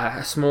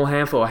a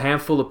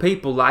handful of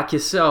people like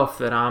yourself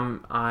that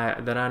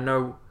I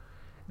know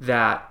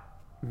that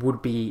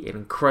would be an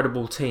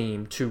incredible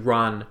team to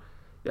run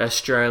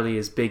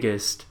Australia's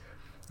biggest,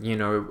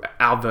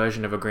 our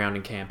version of a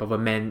grounding camp, of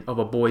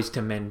a boys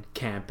to men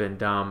camp.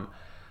 And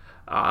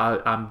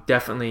I'm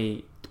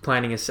definitely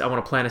I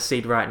want to plant a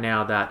seed right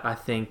now that I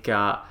think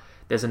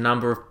there's a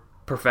number of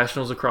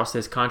professionals across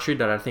this country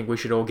that I think we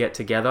should all get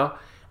together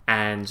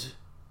and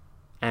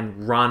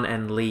run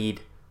and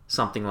lead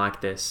something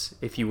like this,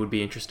 if you would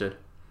be interested.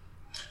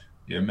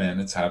 Yeah, man,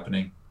 it's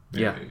happening.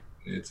 Yeah.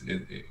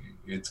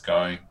 It's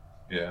going.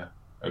 Yeah,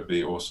 it'd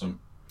be awesome.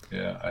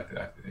 Yeah, I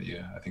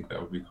think that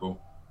would be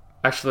cool.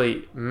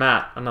 Actually,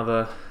 Matt,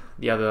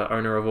 the other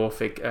owner of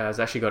Orphic, has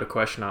actually got a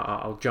question.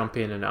 I'll jump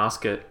in and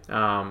ask it.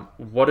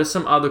 What are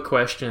some other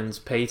questions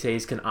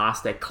PTs can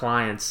ask their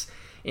clients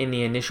in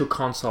the initial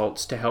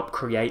consults to help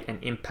create an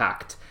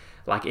impact,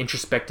 like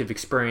introspective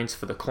experience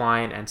for the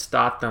client, and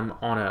start them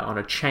on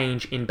a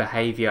change in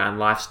behavior and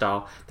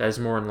lifestyle that is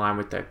more in line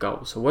with their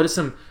goals? So what are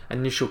some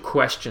initial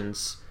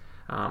questions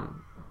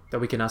that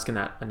we can ask in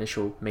that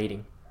initial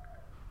meeting?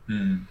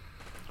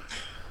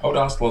 I would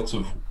ask lots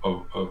of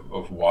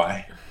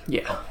why.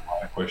 Yeah.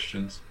 Why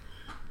questions.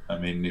 I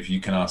mean, if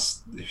you can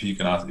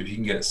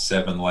get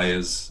 7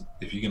 layers,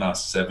 if you can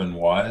ask 7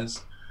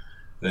 whys,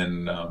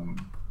 then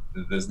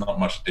there's not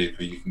much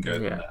deeper you can go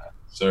than that.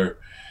 So,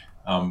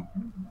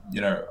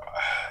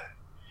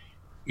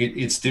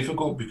 it's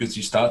difficult because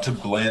you start to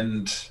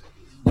blend,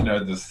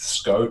 the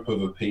scope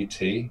of a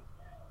PT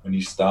when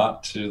you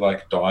start to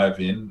dive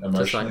in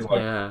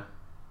emotionally.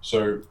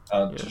 So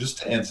just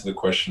to answer the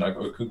question, I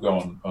could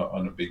go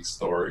on a big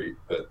story,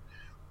 but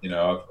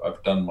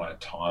I've done my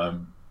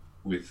time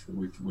with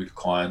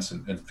clients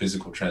and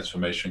physical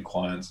transformation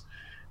clients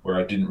where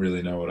I didn't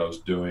really know what I was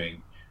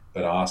doing,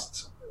 but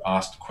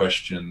asked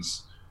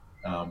questions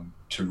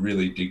to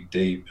really dig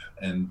deep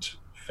and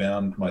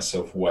found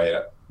myself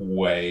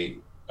way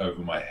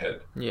over my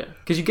head. Yeah,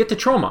 because you get the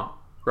trauma,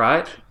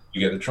 right?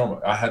 You get the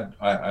trauma.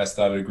 I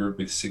started a group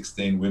with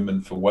 16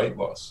 women for weight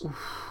loss.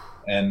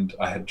 And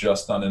I had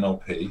just done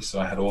NLP, so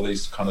I had all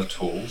these kind of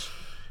tools,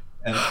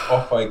 and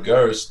off I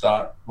go,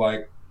 start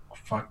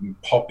fucking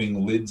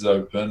popping lids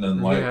open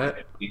and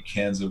big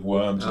cans of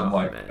worms, and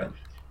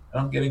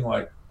I'm getting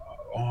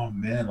oh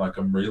man,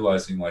 I'm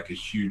realizing a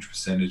huge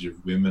percentage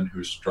of women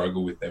who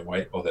struggle with their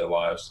weight or their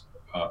lives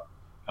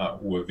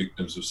were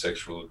victims of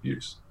sexual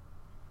abuse,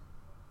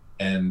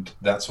 and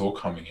that's all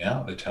coming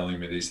out. They're telling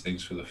me these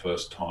things for the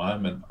first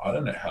time, and I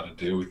don't know how to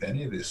deal with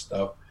any of this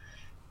stuff,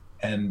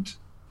 and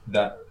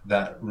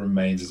that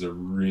remains as a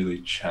really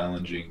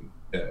challenging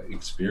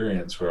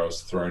experience where I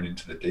was thrown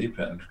into the deep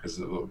end because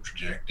they were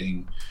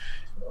projecting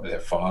their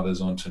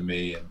fathers onto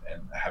me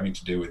and having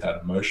to deal with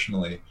that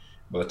emotionally.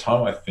 By the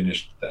time I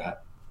finished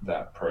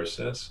that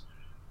process,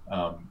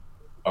 I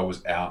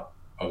was out.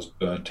 I was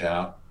burnt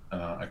out.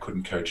 I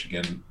couldn't coach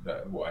again.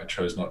 I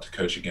chose not to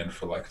coach again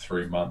for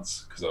 3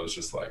 months because I was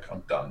just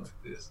I'm done with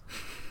this.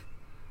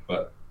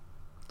 But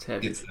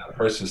it's that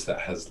process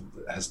that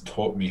has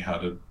taught me how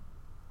to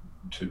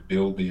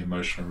build the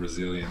emotional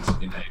resilience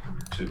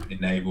to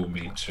enable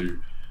me to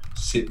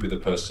sit with a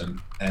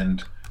person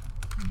and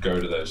go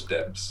to those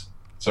depths.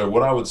 So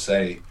what I would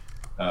say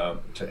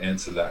to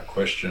answer that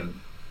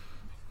question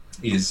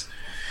is,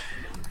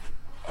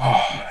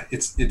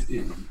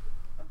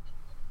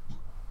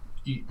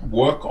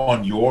 work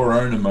on your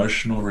own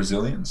emotional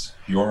resilience,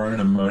 your own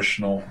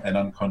emotional and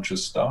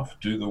unconscious stuff.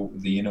 Do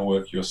the inner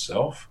work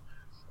yourself,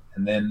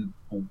 and then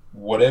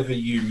whatever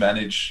you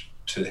manage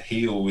to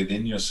heal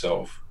within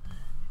yourself,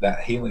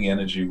 that healing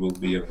energy will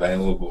be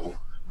available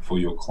for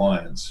your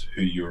clients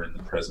who you're in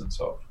the presence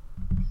of.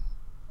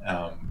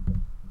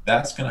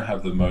 That's going to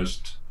have the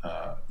most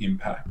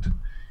impact.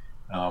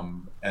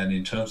 And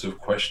in terms of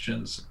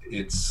questions,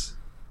 it's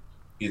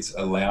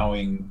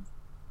allowing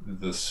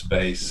the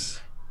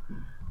space,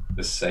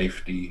 the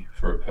safety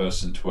for a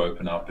person to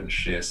open up and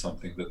share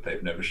something that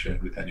they've never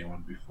shared with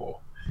anyone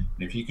before.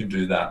 And if you can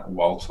do that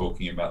while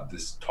talking about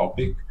this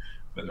topic,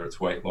 whether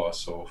it's weight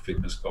loss or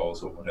fitness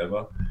goals or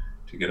whatever,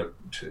 to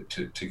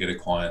get a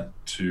client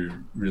to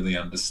really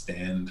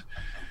understand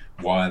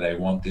why they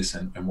want this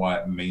and why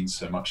it means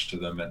so much to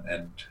them,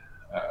 and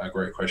a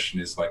great question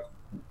is like,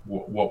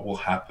 what will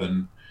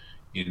happen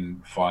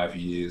in 5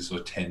 years or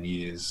 10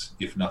 years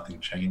if nothing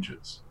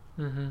changes?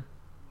 Mm-hmm.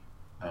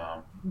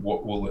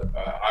 What will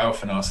I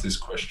often ask this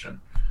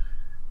question: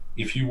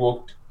 if you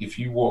woke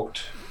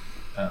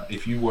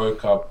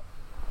up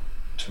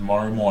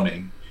tomorrow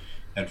morning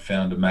and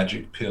found a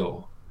magic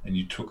pill, and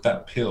you took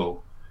that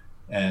pill,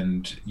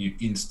 and you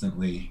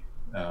instantly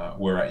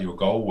were at your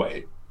goal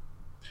weight,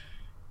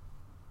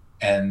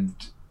 and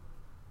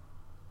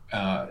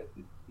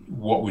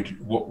what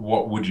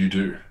would you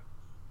do?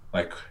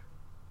 Like,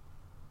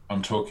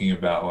 I'm talking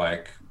about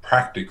like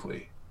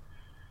practically.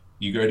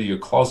 You go to your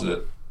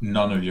closet,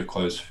 none of your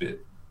clothes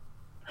fit.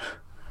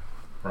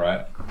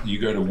 Right? You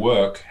go to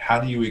work, how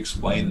do you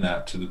explain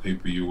that to the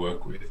people you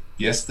work with?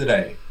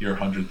 Yesterday, you're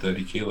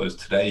 130 kilos.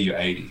 Today, you're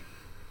 80.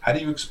 How do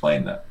you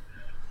explain that?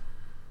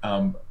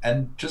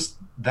 And just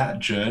that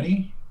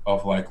journey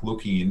of like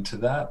looking into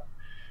that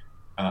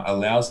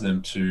allows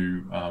them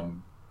to,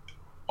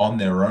 on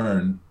their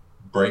own,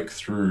 break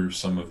through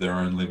some of their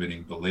own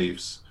limiting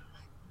beliefs,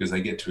 because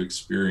they get to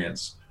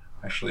experience,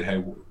 actually, hey,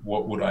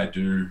 what would I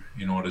do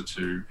in order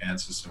to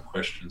answer some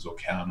questions or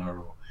counter?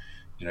 Or,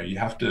 you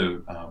have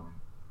to,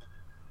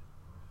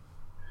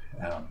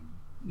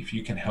 if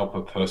you can help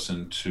a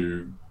person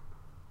to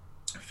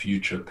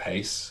future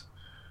pace,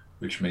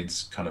 which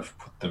means kind of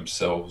put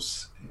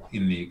themselves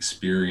in the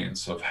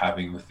experience of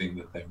having the thing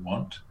that they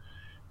want,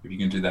 if you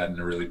can do that in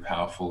a really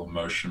powerful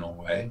emotional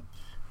way,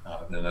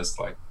 then that's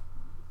like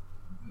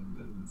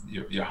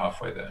you're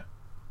halfway there.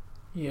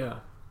 Yeah,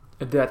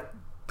 that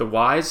the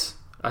whys,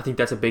 I think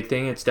that's a big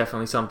thing. It's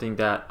definitely something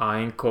that I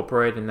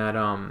incorporate in that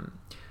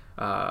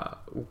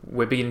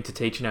we're beginning to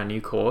teach in our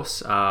new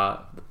course,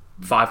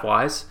 5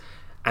 whys,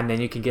 and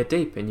then you can get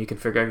deep and you can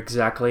figure out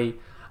exactly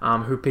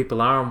who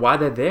people are and why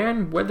they're there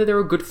and whether they're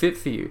a good fit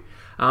for you.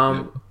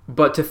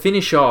 But to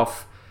finish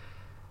off,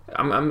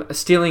 I'm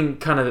stealing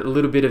kind of a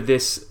little bit of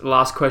this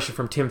last question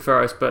from Tim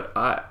Ferriss, but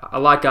I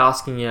like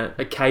asking it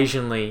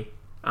occasionally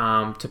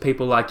to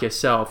people like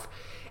yourself.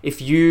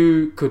 If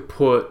you could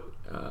put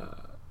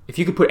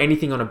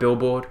anything on a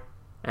billboard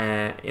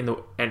in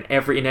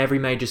every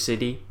major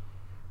city,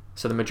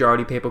 so the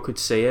majority of people could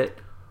see it,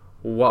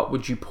 what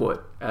would you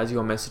put as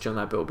your message on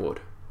that billboard?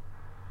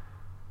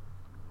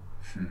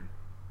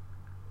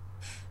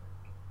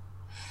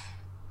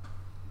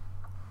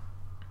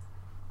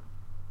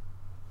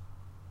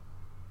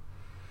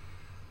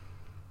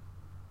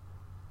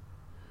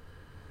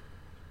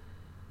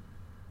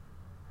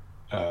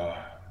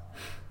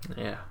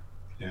 Yeah.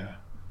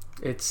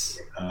 It's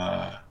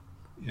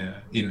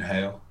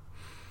inhale,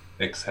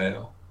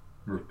 exhale,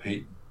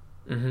 repeat.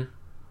 Mm-hmm.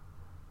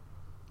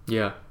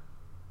 Yeah,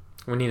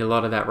 we need a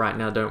lot of that right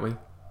now, don't we?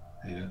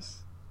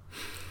 Yes.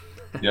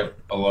 Yep,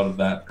 a lot of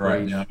that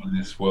right now in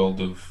this world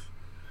of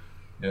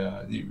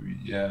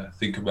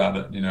think about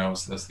it. I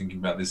was thinking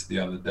about this the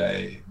other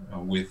day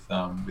with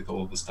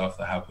all the stuff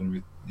that happened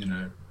with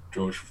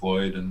George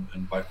Floyd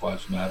and Black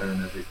Lives Matter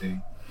and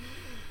everything.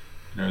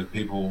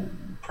 People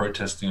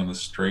protesting on the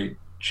street,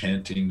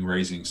 chanting,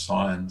 raising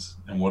signs,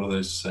 and what do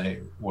those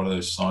say? What do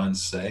those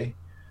signs say?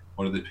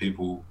 What are the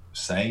people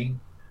saying?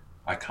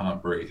 I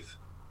can't breathe.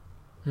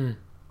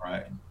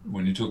 Right?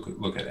 When you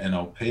look at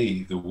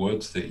NLP, the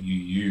words that you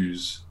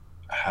use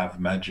have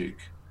magic,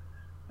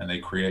 and they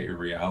create your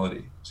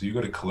reality. So you've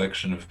got a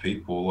collection of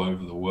people all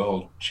over the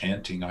world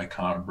chanting, I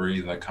can't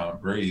breathe, I can't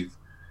breathe.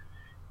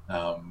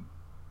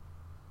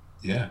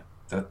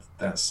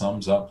 That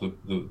sums up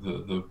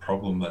the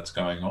problem that's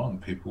going on.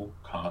 People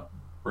can't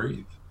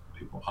breathe.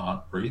 People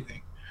aren't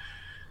breathing.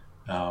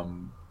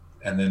 And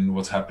then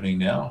what's happening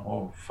now?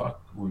 Oh,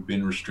 fuck, we've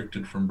been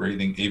restricted from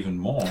breathing even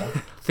more.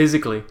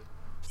 Physically,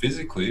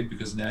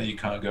 because now you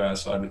can't go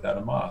outside without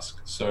a mask.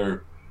 So,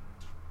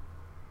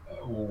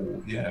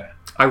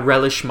 I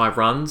relish my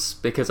runs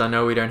because I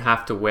know we don't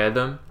have to wear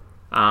them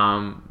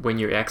when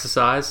you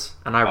exercise.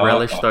 And I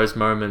relish those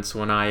moments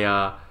when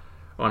I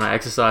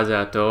exercise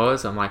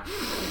outdoors. I'm like,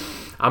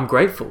 I'm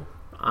grateful.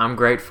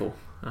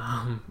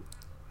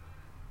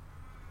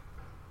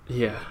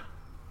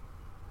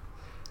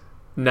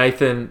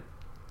 Nathan,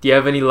 do you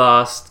have any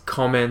last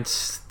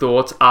comments,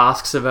 thoughts,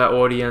 asks of our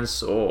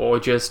audience, or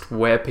just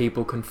where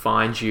people can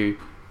find you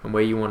and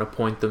where you want to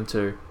point them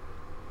to?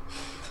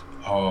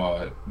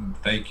 Oh,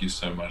 thank you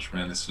so much,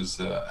 man. This was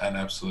an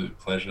absolute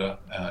pleasure.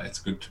 It's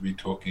good to be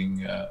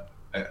talking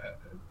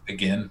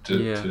again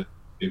to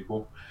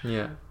people.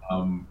 Yeah.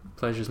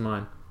 Pleasure's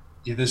mine.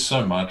 Yeah, there's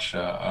so much.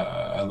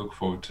 I look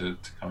forward to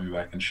coming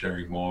back and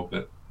sharing more.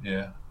 But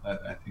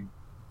I think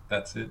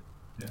that's it.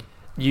 Yeah.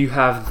 You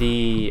have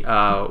the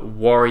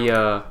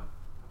Warrior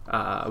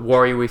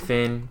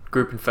Within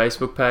group and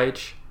Facebook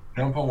page.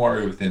 Jump on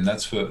Warrior Within.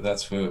 That's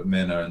for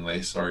men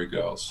only. Sorry,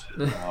 girls.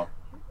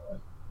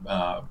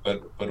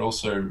 But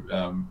also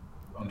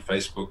on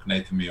Facebook,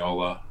 Nathan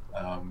Miola.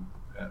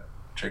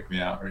 Check me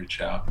out, reach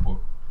out,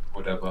 or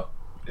whatever.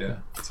 Yeah,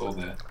 it's all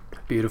there.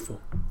 Beautiful.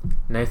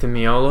 Nathan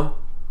Miola,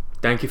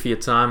 thank you for your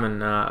time,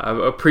 and I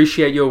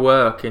appreciate your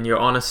work and your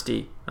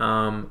honesty.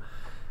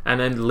 and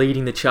then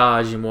leading the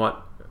charge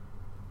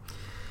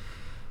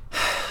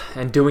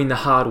and doing the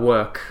hard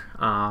work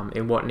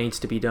in what needs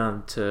to be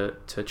done to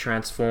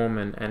transform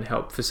and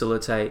help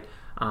facilitate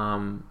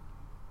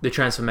the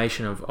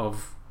transformation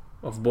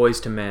of boys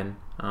to men.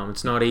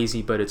 It's not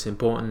easy, but it's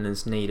important and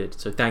it's needed.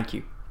 So thank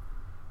you.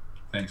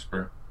 Thanks,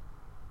 bro.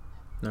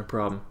 No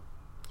problem.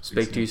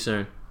 Speak to you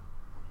soon.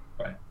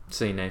 Bye.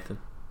 See you, Nathan.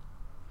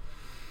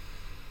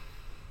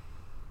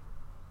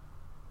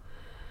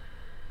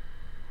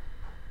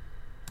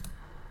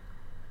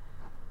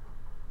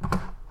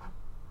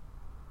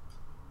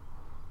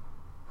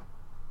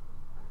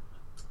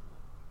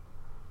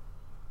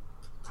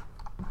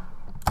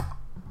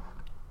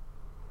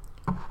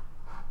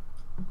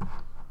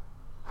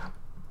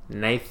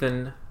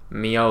 Nathan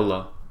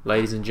Miola.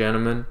 Ladies and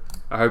gentlemen,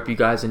 I hope you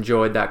guys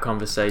enjoyed that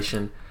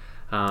conversation.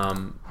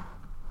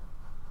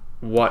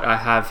 What I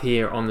have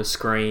here on the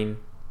screen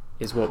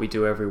is what we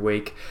do every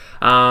week.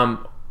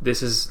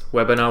 This is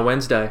Webinar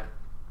Wednesday,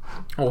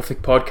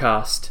 Orphic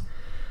Podcast.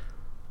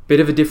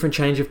 Bit of a different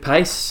change of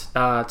pace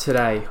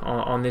today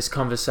on this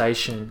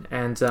conversation,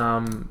 and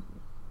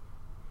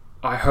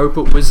I hope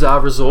it was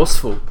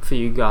resourceful for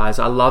you guys.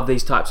 I love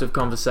these types of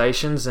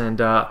conversations,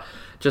 and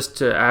just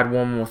to add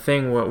one more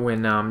thing,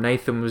 when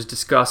Nathan was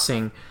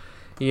discussing,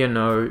 you're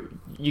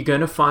going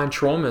to find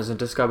traumas and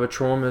discover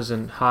traumas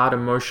and hard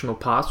emotional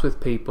parts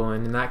with people,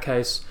 and in that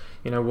case,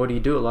 what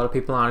do? A lot of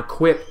people aren't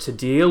equipped to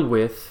deal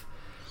with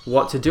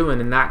what to do,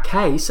 and in that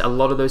case, a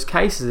lot of those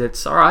cases,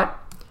 it's all right.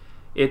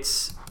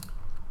 It's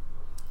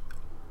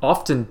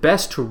often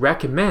best to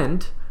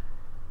recommend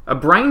a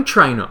brain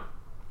trainer,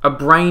 a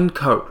brain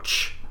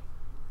coach,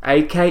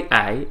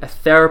 aka a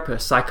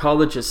therapist,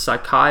 psychologist,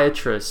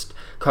 psychiatrist,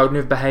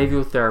 cognitive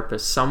behavioral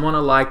therapist, someone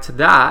alike to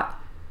that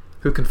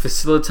who can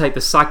facilitate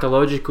the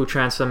psychological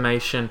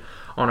transformation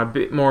on a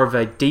bit more of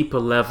a deeper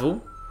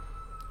level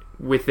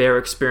with their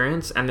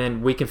experience, and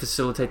then we can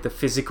facilitate the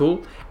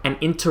physical and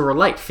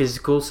interrelate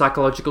physical,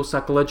 psychological,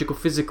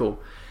 physical,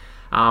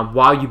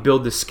 while you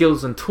build the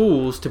skills and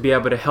tools to be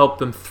able to help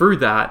them through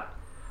that,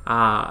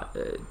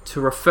 to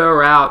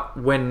refer out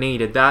when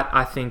needed. That,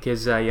 I think,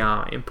 is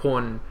a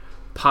important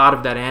part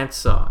of that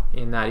answer,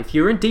 in that if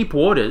you're in deep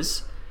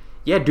waters,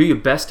 do your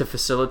best to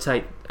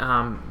facilitate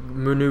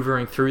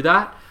maneuvering through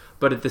that,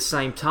 but at the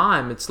same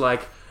time, it's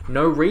like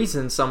no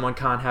reason someone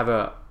can't have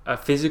a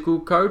physical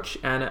coach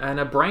and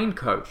a brain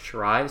coach,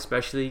 right?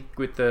 Especially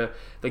with the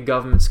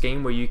government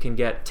scheme where you can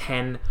get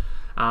 10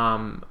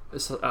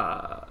 with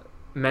the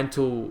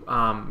mental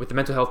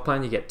health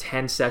plan, you get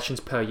 10 sessions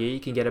per year. You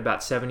can get about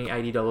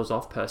 $70-$80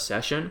 off per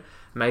session,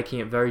 making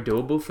it very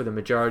doable for the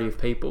majority of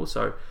people.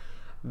 So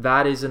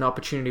that is an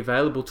opportunity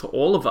available to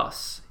all of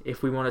us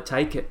if we want to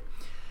take it.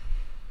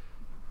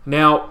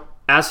 Now,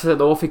 as for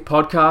the Orphic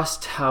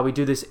Podcast, we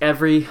do this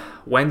every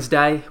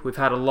Wednesday. We've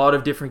had a lot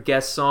of different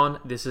guests on.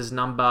 This is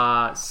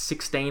number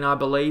 16, I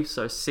believe.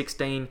 So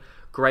 16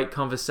 great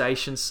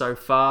conversations so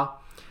far.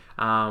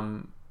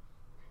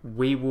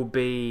 We will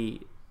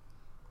be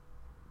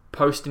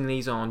posting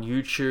these on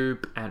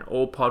YouTube and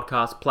all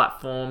podcast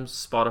platforms,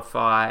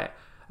 Spotify,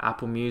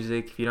 Apple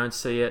Music. If you don't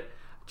see it,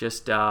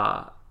 just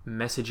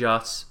message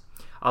us.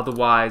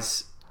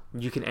 Otherwise,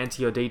 you can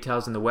enter your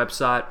details in the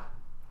website,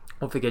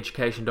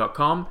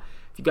 orphiceducation.com.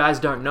 If you guys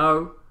don't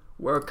know,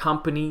 we're a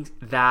company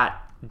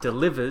that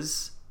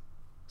delivers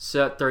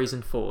Cert 3s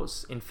and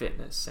 4s in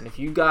fitness. And if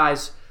you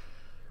guys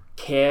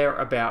care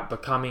about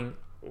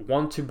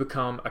want to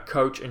become a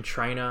coach and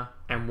trainer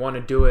and want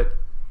to do it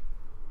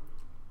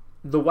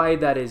the way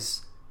that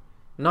is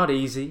not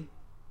easy,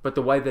 but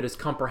the way that is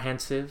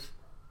comprehensive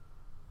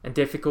and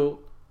difficult,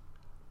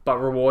 but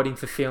rewarding,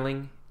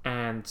 fulfilling,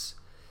 and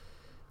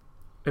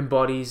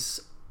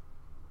embodies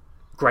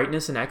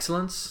greatness and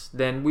excellence,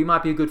 then we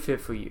might be a good fit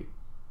for you.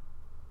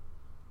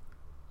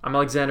 I'm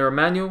Alexander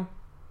Emanuel.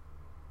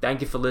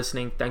 Thank you for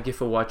listening. Thank you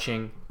for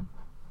watching.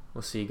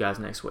 We'll see you guys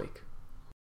next week.